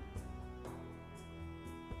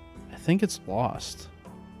 I think it's lost.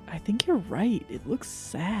 I think you're right. It looks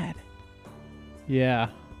sad. Yeah.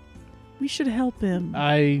 We should help him.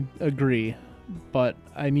 I agree, but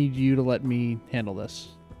I need you to let me handle this.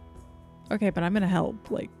 Okay, but I'm going to help,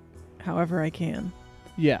 like, however I can.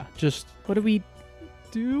 Yeah, just... What do we...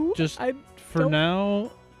 do? Just I for don't-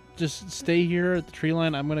 now, just stay here at the tree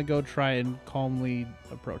line. I'm gonna go try and calmly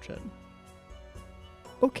approach it.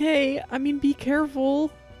 Okay, I mean, be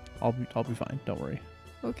careful. I'll be fine. Don't worry.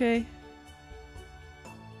 Okay.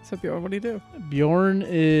 So Bjorn, what do you do? Bjorn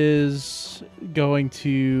is going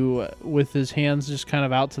to, with his hands just kind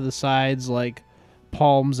of out to the sides, like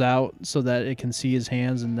palms out so that it can see his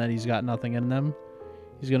hands and that he's got nothing in them.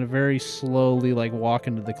 He's going to very slowly like walk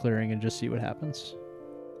into the clearing and just see what happens.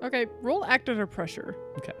 Okay, roll act under pressure.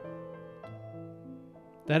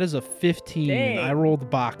 That is a 15. Dang. I rolled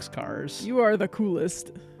boxcars You are the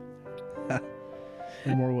coolest.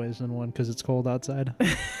 in more ways than one because it's cold outside.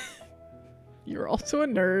 You're also a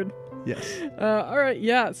nerd. Yes. All right,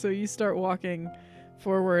 yeah. So you start walking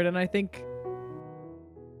forward, and I think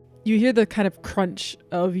you hear the kind of crunch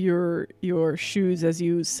of your shoes as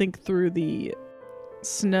you sink through the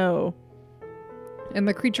snow, and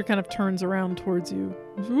the creature kind of turns around towards you,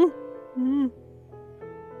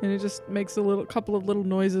 and it just makes a couple of little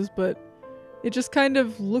noises, but it just kind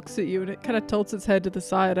of looks at you, and it kind of tilts its head to the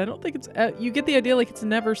side. I don't think it's. You get the idea like it's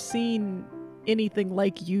never seen anything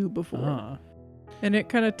like you before. And it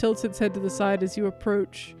kind of tilts its head to the side as you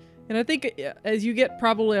approach. And I think as you get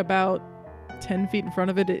probably about 10 feet in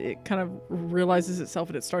front of it, it kind of realizes itself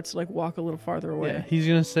and it starts to like walk a little farther away. Yeah, he's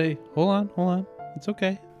going to say, hold on. It's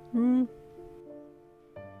okay.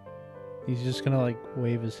 He's just going to like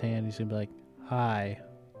wave his hand. He's going to be like, hi.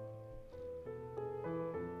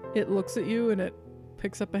 It looks at you and it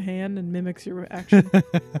picks up a hand and mimics your action.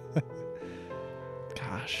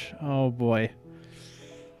 Gosh. Oh boy.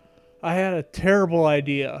 I had a terrible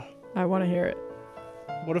idea. I want to hear it.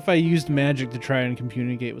 What if I used magic to try and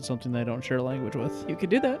communicate with something that I don't share language with? You could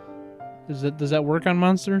do that. Does that work on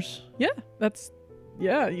monsters? Yeah,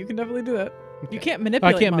 you can definitely do that. Okay. You can't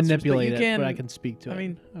manipulate I can't monsters, manipulate but it, you can, but I can speak to it. I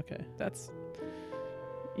mean, okay.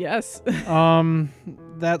 Yes.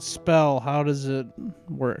 That spell, how does it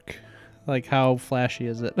work? Like, how flashy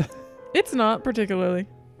is it? It's not particularly.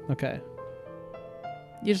 Okay.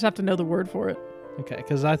 You just have to know the word for it. Okay,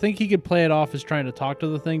 because I think he could play it off as trying to talk to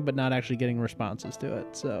the thing, but not actually getting responses to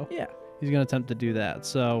it. So Yeah. he's going to attempt to do that.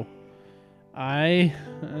 So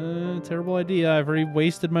terrible idea. I've already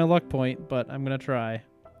wasted my luck point, but I'm going to try.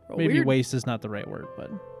 Roll Maybe weird. waste is not the right word,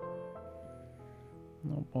 but...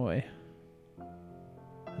 Oh, boy.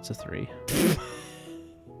 That's a 3.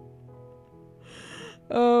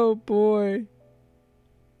 Oh boy.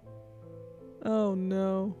 Oh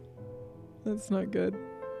no. That's not good.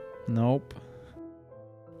 Nope.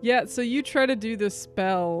 Yeah, so you try to do this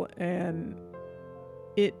spell and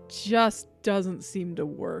it just doesn't seem to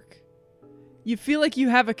work. You feel like you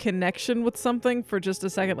have a connection with something for just a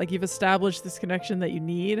second, like you've established this connection that you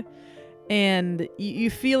need, and you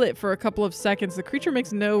feel it for a couple of seconds. The creature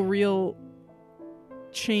makes no real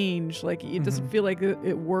change, like it doesn't feel like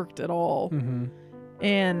it worked at all. Mm-hmm.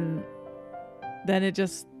 And then you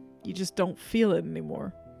just don't feel it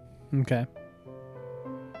anymore. Okay.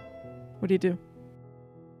 What do you do?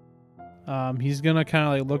 He's gonna kind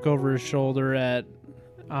of like look over his shoulder at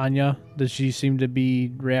Anya. Does she seem to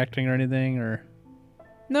be reacting or anything, or?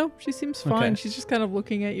 No, she seems fine. Okay. She's just kind of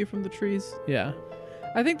looking at you from the trees. Yeah.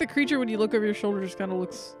 I think the creature, when you look over your shoulder, just kind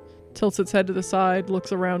of tilts its head to the side,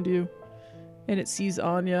 looks around you, and it sees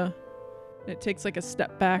Anya. And it takes like a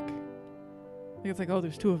step back. I think it's like, oh,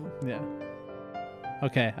 there's 2 of them. Yeah.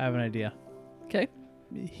 Okay, I have an idea. Okay.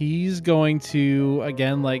 He's going to,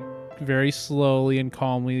 again, like, very slowly and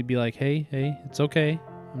calmly be like, hey, it's okay.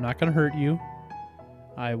 I'm not going to hurt you.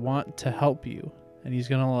 I want to help you. And he's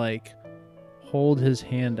going to, like, hold his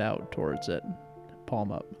hand out towards it.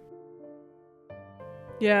 Palm up.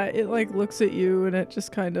 Yeah, it like looks at you and it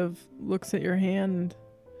just kind of looks at your hand.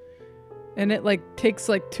 And it like takes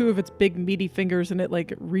like 2 of its big meaty fingers and it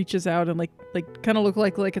like reaches out and like kind of look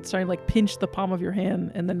like it's trying to like pinch the palm of your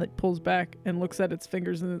hand, and then it pulls back and looks at its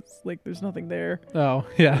fingers and it's like there's nothing there. Oh,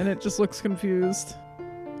 yeah. And it just looks confused.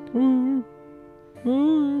 And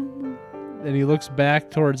he looks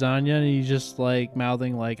back towards Anya and he's just like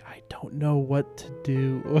mouthing like, I don't know what to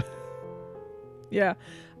do. Yeah.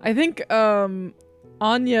 I think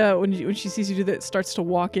Anya, when she sees you do that, starts to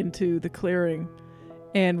walk into the clearing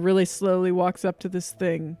and really slowly walks up to this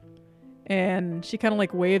thing. And she kind of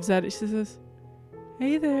like waves at it. She says,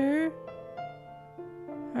 hey there.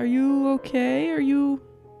 Are you okay? Are you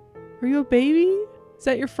a baby? Is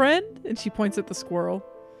that your friend? And she points at the squirrel.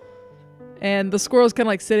 And the squirrel's kind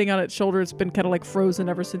of like sitting on its shoulder. It's been kind of like frozen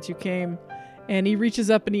ever since you came. And he reaches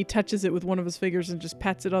up and he touches it with one of his fingers and just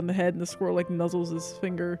pats it on the head. And the squirrel like nuzzles his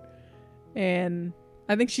finger. And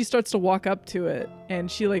I think she starts to walk up to it. And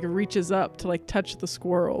she like reaches up to like touch the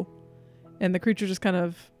squirrel. And the creature just kind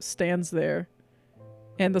of stands there.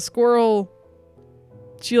 And the squirrel,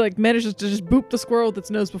 she like manages to just boop the squirrel with its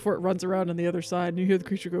nose before it runs around on the other side. And you hear the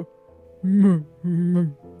creature go, "Moo,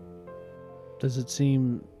 moo." Does it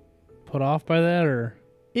seem put off by that, or?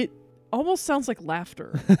 It almost sounds like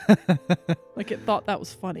laughter. Like it thought that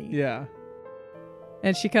was funny. Yeah.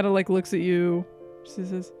 And she kind of like looks at you. She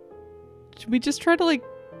says, should we just try to like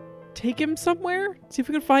take him somewhere? See if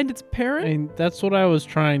we can find its parent? I mean, that's what I was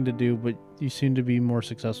trying to do, but you seem to be more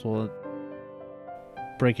successful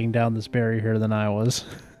at breaking down this barrier here than I was.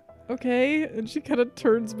 Okay. And she kind of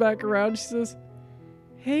turns back around. She says,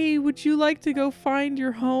 hey, would you like to go find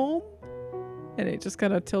your home? And it just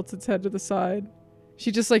kind of tilts its head to the side.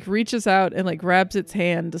 She just like reaches out and like grabs its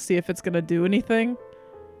hand to see if it's going to do anything.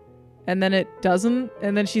 And then it doesn't.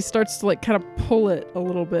 And then she starts to like kind of pull it a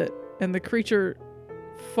little bit. And the creature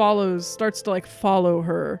starts to like follow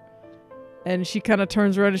her. And she kind of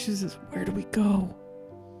turns around and she says, where do we go?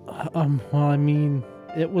 Well, I mean,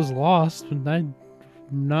 it was lost, but I'm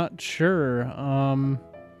not sure. I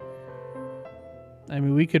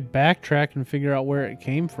mean, we could backtrack and figure out where it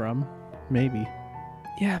came from. Maybe.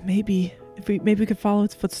 Yeah, maybe. Maybe we could follow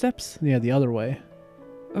its footsteps. Yeah, the other way.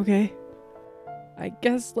 Okay. I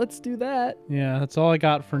guess let's do that. Yeah, that's all I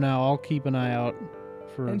got for now. I'll keep an eye out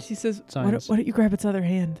for And she says, why signs. don't you grab its other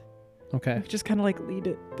hand? Okay. Just kind of like lead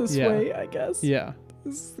it this Yeah. way, I guess. Yeah.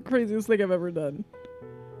 This is the craziest thing I've ever done.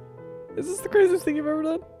 Is this the craziest thing you've ever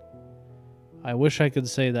done? I wish I could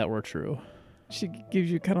say that were true. She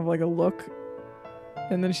gives you kind of like a look.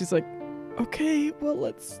 And then she's like, okay, well,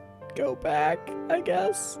 let's go back, I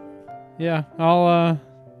guess. Yeah,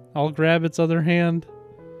 I'll grab its other hand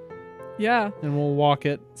Yeah. and we'll walk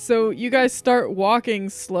it. So you guys start walking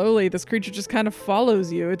slowly. This creature just kind of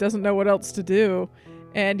follows you. It doesn't know what else to do.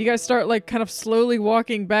 And you guys start like kind of slowly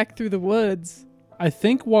walking back through the woods. I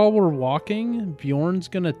think while we're walking, Bjorn's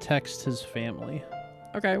gonna text his family.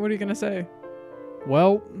 Okay, what are you going to say?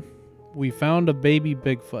 Well, we found a baby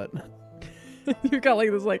Bigfoot. You've got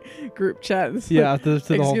like this like group chat. It's Yeah, like, to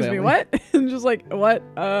the whole excuse family. me, what? And just like, what?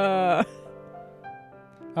 Out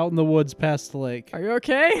in the woods past the lake. Are you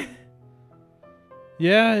okay?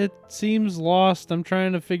 Yeah, it seems lost. I'm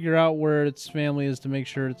trying to figure out where its family is to make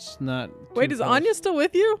sure it's not. Wait, too is close. Anya still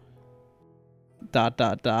with you? ...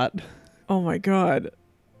 Oh my god.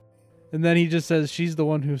 And then he just says she's the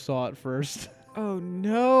one who saw it first. Oh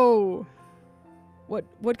no.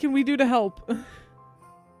 What can we do to help?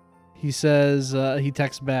 He says, he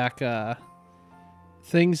texts back,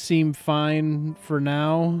 things seem fine for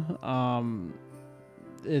now.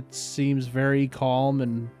 It seems very calm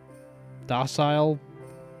and docile.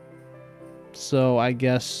 So I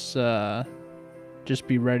guess just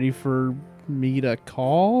be ready for me to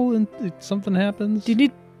call if something happens. Do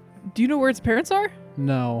you know where its parents are?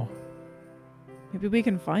 No. Maybe we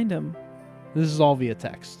can find them. This is all via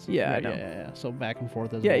text. Yeah, I know. Yeah. So back and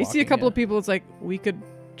forth as Yeah, we're you see a walking, couple yeah. of people. It's like we could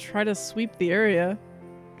try to sweep the area.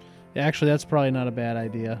 Yeah, actually, that's probably not a bad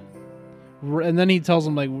idea. And then he tells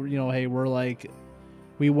them, like, hey,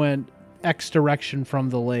 we went X direction from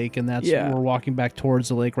the lake, and we're walking back towards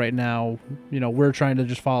the lake right now. We're trying to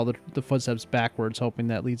just follow the footsteps backwards, hoping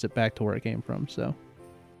that leads it back to where it came from. So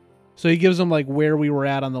he gives them like where we were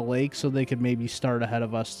at on the lake, so they could maybe start ahead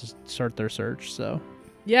of us to start their search. So.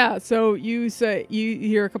 Yeah, so you see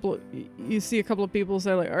a couple of people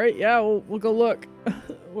say like, all right, yeah, we'll go look.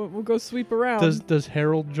 we'll go sweep around. Does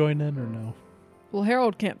Harold join in or no? Well,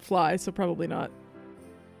 Harold can't fly, so probably not.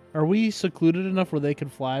 Are we secluded enough where they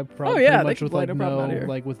could fly? Oh yeah, pretty they much can with fly, like no problem out here.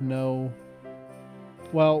 like with no.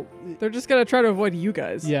 Well, They're just gonna try to avoid you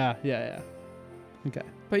guys. yeah. Okay.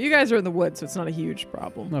 But you guys are in the woods, so it's not a huge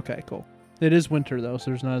problem. Okay, cool. It is winter though,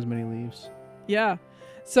 so there's not as many leaves. Yeah.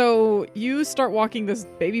 So you start walking this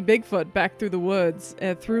baby Bigfoot back through the woods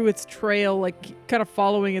and through its trail, like kind of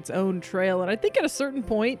following its own trail. And I think at a certain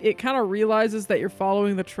point, it kind of realizes that you're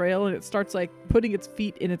following the trail and it starts like putting its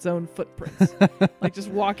feet in its own footprints, like just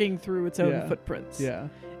walking through its own footprints. Yeah.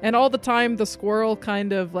 And all the time, the squirrel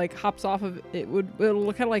kind of like hops off of it.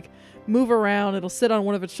 It'll kind of like move around. It'll sit on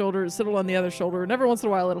one of its shoulders, sit on the other shoulder, and every once in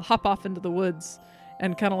a while, it'll hop off into the woods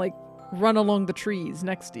and kind of like run along the trees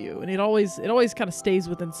next to you. And it always kind of stays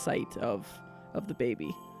within sight of the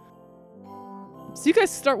baby. So you guys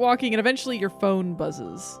start walking, and eventually your phone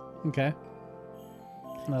buzzes. Okay.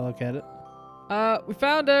 I look at it. We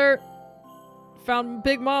found her. Found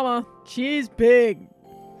Big Mama. She's big.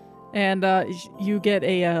 And you get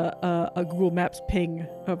a Google Maps ping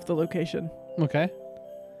of the location. Okay.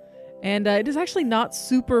 And it is actually not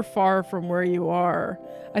super far from where you are.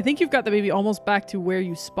 I think you've got the baby almost back to where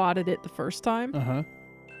you spotted it the first time. Uh-huh.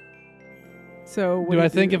 So what Do I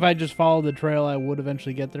think if I just followed the trail, I would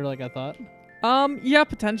eventually get there like I thought? Yeah,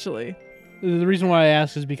 potentially. The reason why I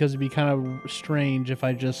ask is because it'd be kind of strange if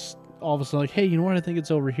I just all of a sudden like, hey, you know what? I think it's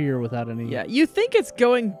over here without any. Yeah, you think it's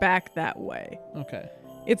going back that way. Okay.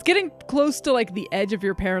 It's getting close to like the edge of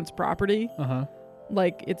your parents' property. Uh-huh.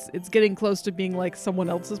 Like it's getting close to being like someone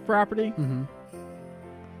else's property. Mm-hmm.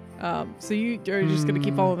 So are you just gonna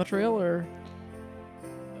keep following the trail, or?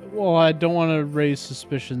 Well, I don't want to raise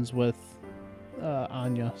suspicions with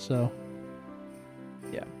Anya, so.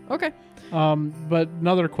 Yeah. Okay. But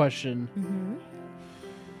another question. Mm-hmm.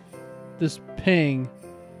 This ping,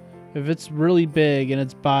 if it's really big and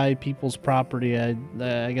it's by people's property, I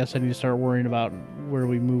guess I need to start worrying about where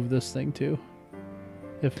we move this thing to.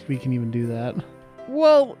 If we can even do that.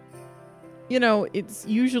 Well, it's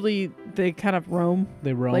usually they kind of roam.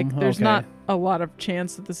 They roam. Like there's Okay. not a lot of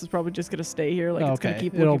chance that this is probably just gonna stay here. Like it's gonna Okay.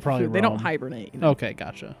 keep It'll looking for probably food. They don't roam. hibernate. Okay,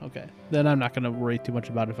 gotcha. Okay. Then I'm not going to worry too much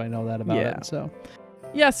about it if I know that about Yeah. it. So.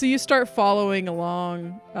 Yeah, so you start following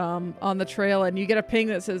along on the trail, and you get a ping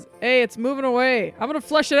that says, "Hey, it's moving away. I'm gonna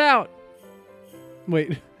flush it out."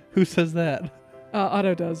 Wait, who says that?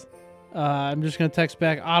 Otto does. I'm just going to text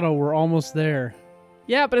back, Otto, we're almost there.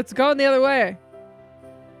 Yeah, but it's going the other way.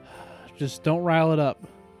 Just don't rile it up.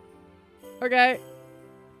 Okay.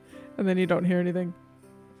 And then you don't hear anything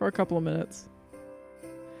for a couple of minutes.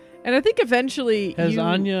 And I think eventually Has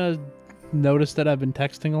Anya noticed that I've been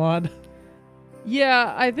texting a lot?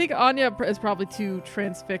 Yeah, I think Anya is probably too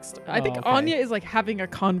transfixed. I think okay. Anya is like having a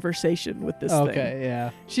conversation with this thing. Okay,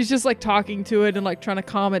 yeah. She's just like talking to it and like trying to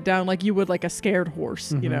calm it down like you would like a scared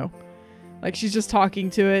horse, Mhm. you know? Like she's just talking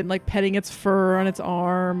to it and like petting its fur on its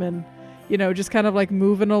arm and, just kind of like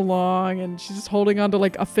moving along, and she's just holding onto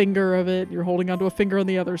like a finger of it. You're holding onto a finger on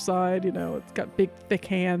the other side, it's got big, thick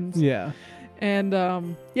hands. Yeah. And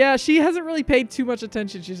she hasn't really paid too much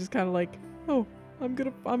attention. She's just kind of like, oh, I'm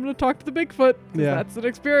gonna talk to the Bigfoot. 'Cause Yeah. that's an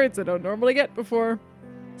experience I don't normally get before.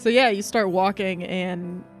 So yeah, you start walking,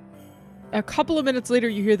 and a couple of minutes later,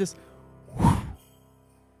 you hear this, whoosh,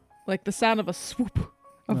 like the sound of a swoop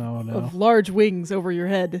of large wings over your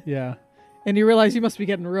head, Yeah. and you realize you must be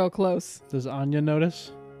getting real close. Does Anya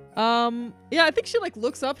notice? Yeah, I think she like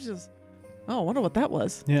looks up. And she goes, "Oh, I wonder what that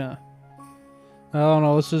was." Yeah. I don't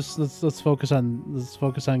know. Let's focus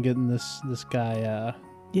on getting this guy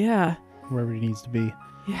Yeah. wherever he needs to be.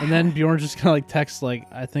 Yeah. And then Bjorn just kind of like texts like,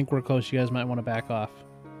 I think we're close. You guys might want to back off.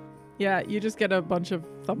 Yeah, you just get a bunch of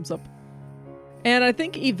thumbs up. And I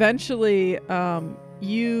think eventually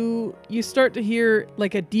you start to hear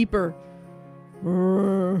like a deeper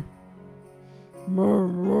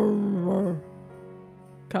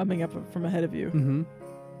coming up from ahead of you. Mm-hmm.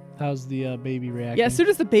 How's the baby reacting? Yeah, as soon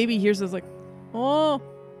as the baby hears it, it's like, oh,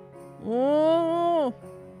 oh,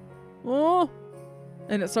 oh.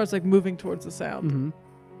 And it starts like moving towards the sound. Mm-hmm.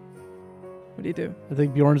 What do you do? I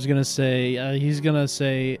think Bjorn's gonna say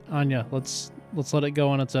Anya, let's let it go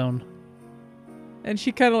on its own. And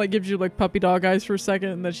she kind of like gives you like puppy dog eyes for a second,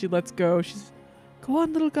 and then she lets go. She's, go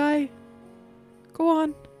on, little guy. Go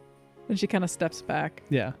on. And she kind of steps back.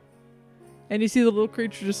 Yeah. And you see the little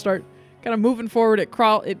creature just start kind of moving forward.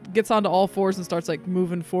 It gets onto all fours and starts like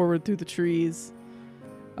moving forward through the trees.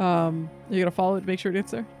 You're gonna follow it to make sure it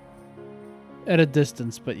gets there? At a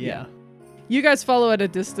distance, but yeah. You guys follow at a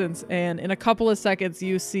distance, and in a couple of seconds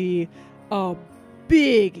you see a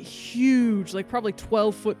big, huge, like probably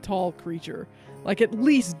 12-foot tall creature. Like at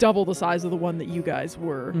least double the size of the one that you guys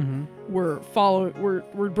were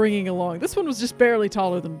bringing along. This one was just barely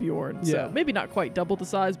taller than Bjorn, so Yeah. maybe not quite double the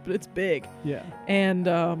size, but it's big. Yeah. And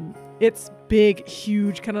it's big,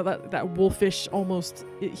 huge, kind of that wolfish, almost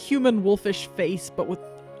human wolfish face, but with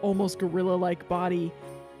almost gorilla-like body.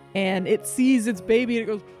 And it sees its baby and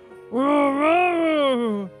it goes, "Roar,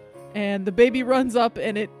 roar." And the baby runs up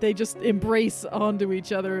and they just embrace onto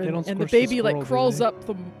each other, and the squish baby the like squirrel, do crawls they?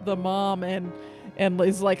 up the mom and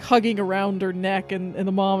is like hugging around her neck, and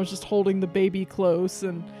the mom is just holding the baby close,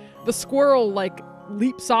 and the squirrel like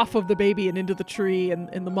leaps off of the baby and into the tree, and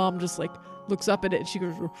the mom just like looks up at it and she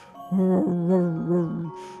goes,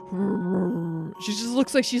 she just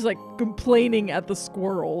looks like she's like complaining at the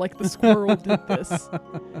squirrel, like the squirrel did this.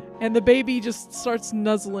 And the baby just starts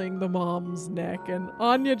nuzzling the mom's neck, and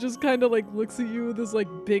Anya just kind of like looks at you with this like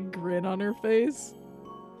big grin on her face.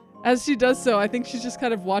 As she does so, I think she's just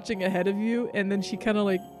kind of watching ahead of you, and then she kind of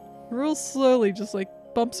like real slowly just like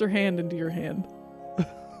bumps her hand into your hand.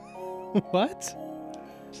 What?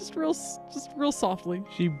 Just real softly.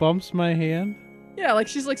 She bumps my hand? Yeah, like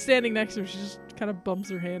she's like standing next to him. She just kind of bumps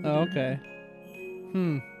her hand. Oh, into your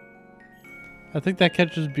okay. I think that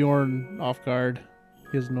catches Bjorn off guard.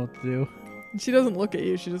 He doesn't know what to do. She doesn't look at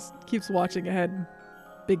you. She just keeps watching ahead.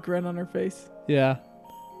 Big grin on her face. Yeah.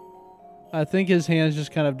 I think his hand's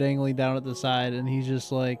just kind of dangling down at the side, and he's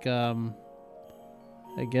just like, I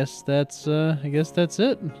guess that's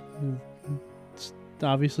it. It's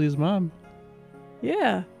obviously his mom.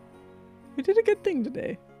 Yeah. We did a good thing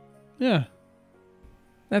today. Yeah.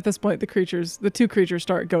 At this point, the two creatures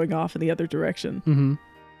start going off in the other direction. Mm-hmm.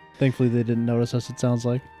 Thankfully, they didn't notice us, it sounds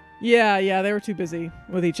like. Yeah, they were too busy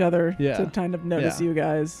with each other to kind of notice you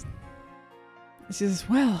guys. She says,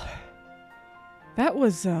 well, that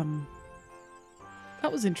was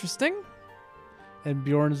interesting. And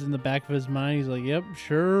Bjorn's in the back of his mind. He's like, yep,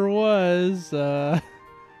 sure was. I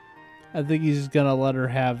think he's going to let her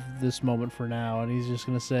have this moment for now. And he's just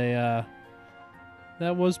going to say,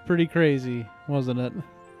 that was pretty crazy, wasn't it?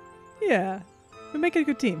 Yeah. We make a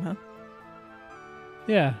good team, huh?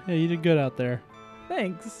 Yeah, you did good out there.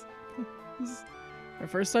 Thanks. This is my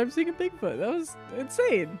first time seeing a Bigfoot. That was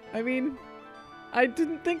insane. I mean, I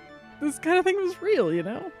didn't think this kind of thing was real, you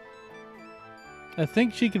know? I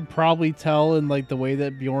think she could probably tell in like the way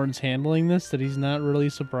that Bjorn's handling this that he's not really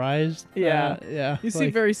surprised. Yeah. Yeah. You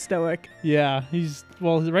seem very stoic. Yeah,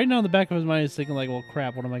 right now in the back of his mind he's thinking like, well,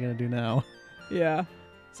 crap, what am I going to do now? Yeah.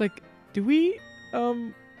 It's like, do we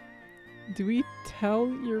tell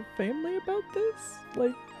your family about this?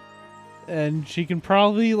 Like, and she can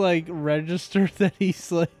probably like register that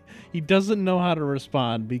he's like, he doesn't know how to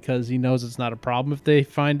respond because he knows it's not a problem if they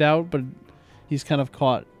find out, but he's kind of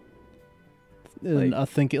caught in a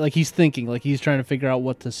thinking, like he's thinking, like he's trying to figure out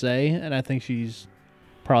what to say, and I think she's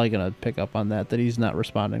probably gonna pick up on that he's not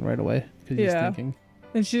responding right away because he's thinking.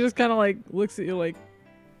 And she just kind of like looks at you like,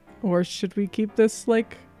 or should we keep this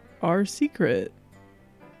like our secret?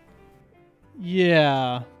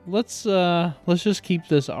 Yeah, let's just keep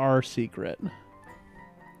this our secret.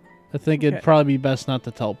 I think it'd probably be best not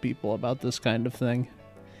to tell people about this kind of thing.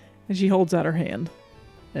 And she holds out her hand.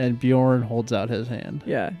 And Bjorn holds out his hand.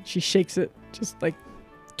 Yeah, she shakes it, just like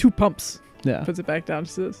 2 pumps. Yeah. Puts it back down.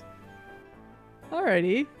 She says,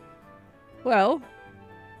 alrighty. Well,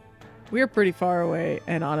 we're pretty far away,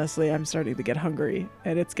 and honestly, I'm starting to get hungry,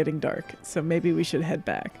 and it's getting dark, so maybe we should head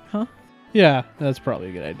back, huh? Yeah, that's probably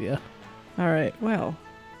a good idea. Alright, well,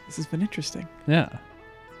 this has been interesting. Yeah.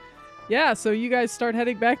 Yeah, so you guys start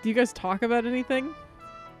heading back. Do you guys talk about anything?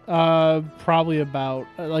 Probably about,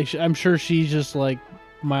 like, I'm sure she's just like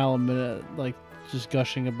mile a minute, like just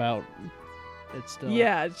gushing about it still.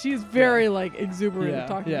 Yeah, she's very like exuberant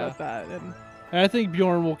talking about that. And I think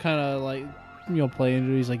Bjorn will kind of like, play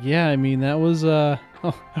into it. He's like, yeah, I mean, that was, I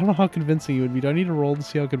don't know how convincing it would be. Do I need to roll to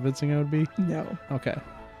see how convincing I would be? No. Okay.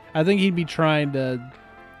 I think he'd be trying to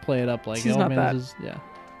play it up like, she's oh not man, that. this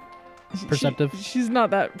is, perceptive? She's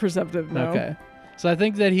not that perceptive, no. Okay. So I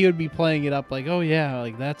think that he would be playing it up like, oh yeah,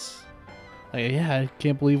 like that's, like, yeah, I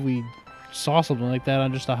can't believe we saw something like that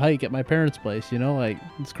on just a hike at my parents' place, like,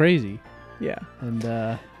 it's crazy. Yeah. And,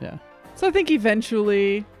 yeah. So I think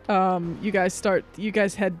eventually, you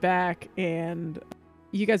guys head back and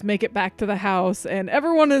you guys make it back to the house, and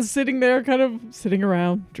everyone is sitting there kind of sitting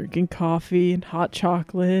around drinking coffee and hot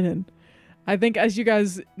chocolate. And I think as you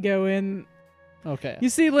guys go in, okay, you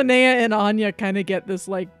see Linnea and Anya kind of get this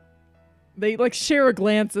like, they like share a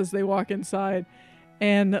glance as they walk inside,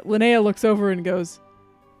 and Linnea looks over and goes,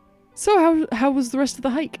 so how was the rest of the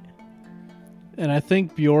hike? And I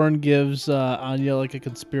think Bjorn gives Anya like a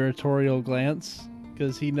conspiratorial glance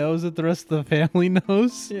because he knows that the rest of the family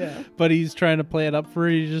knows. Yeah. But he's trying to play it up for her.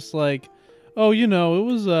 He's just like, oh, it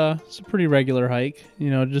was it's a pretty regular hike.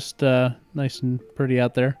 Just nice and pretty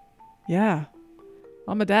out there. Yeah.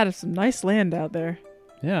 Mom and Dad have some nice land out there.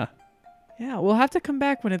 Yeah. Yeah, we'll have to come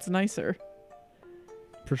back when it's nicer.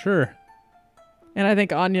 For sure. And I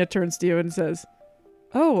think Anya turns to you and says,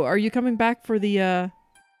 oh, are you coming back for the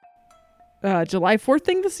July 4th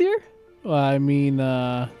thing this year? Well, I mean,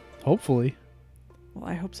 hopefully. Well,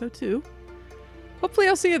 I hope so too. Hopefully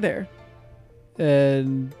I'll see you there.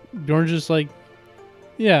 And Bjorn's just like,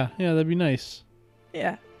 yeah, that'd be nice.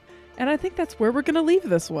 Yeah. And I think that's where we're going to leave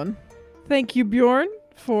this one. Thank you, Bjorn,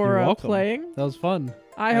 for playing. That was fun.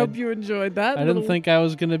 I hope you enjoyed that. I didn't think I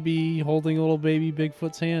was going to be holding a little baby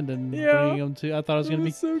Bigfoot's hand and bringing him to... I thought I was going to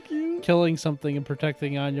be so cute. Killing something and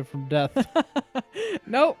protecting Anya from death.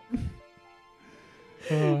 Nope.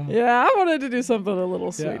 Yeah, I wanted to do something a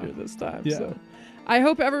little sweeter this time. Yeah. So I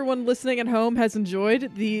hope everyone listening at home has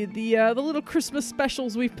enjoyed the little Christmas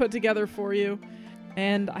specials we've put together for you.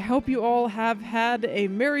 And I hope you all have had a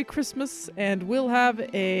Merry Christmas and will have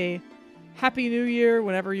a Happy New Year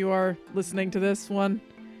whenever you are listening to this one.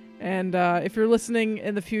 And if you're listening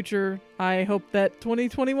in the future, I hope that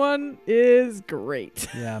 2021 is great.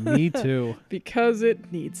 Yeah, me too. Because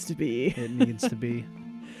it needs to be. It needs to be.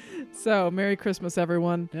 So, Merry Christmas,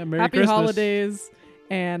 everyone. Yeah, Merry Happy Christmas. holidays,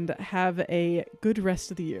 and have a good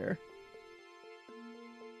rest of the year.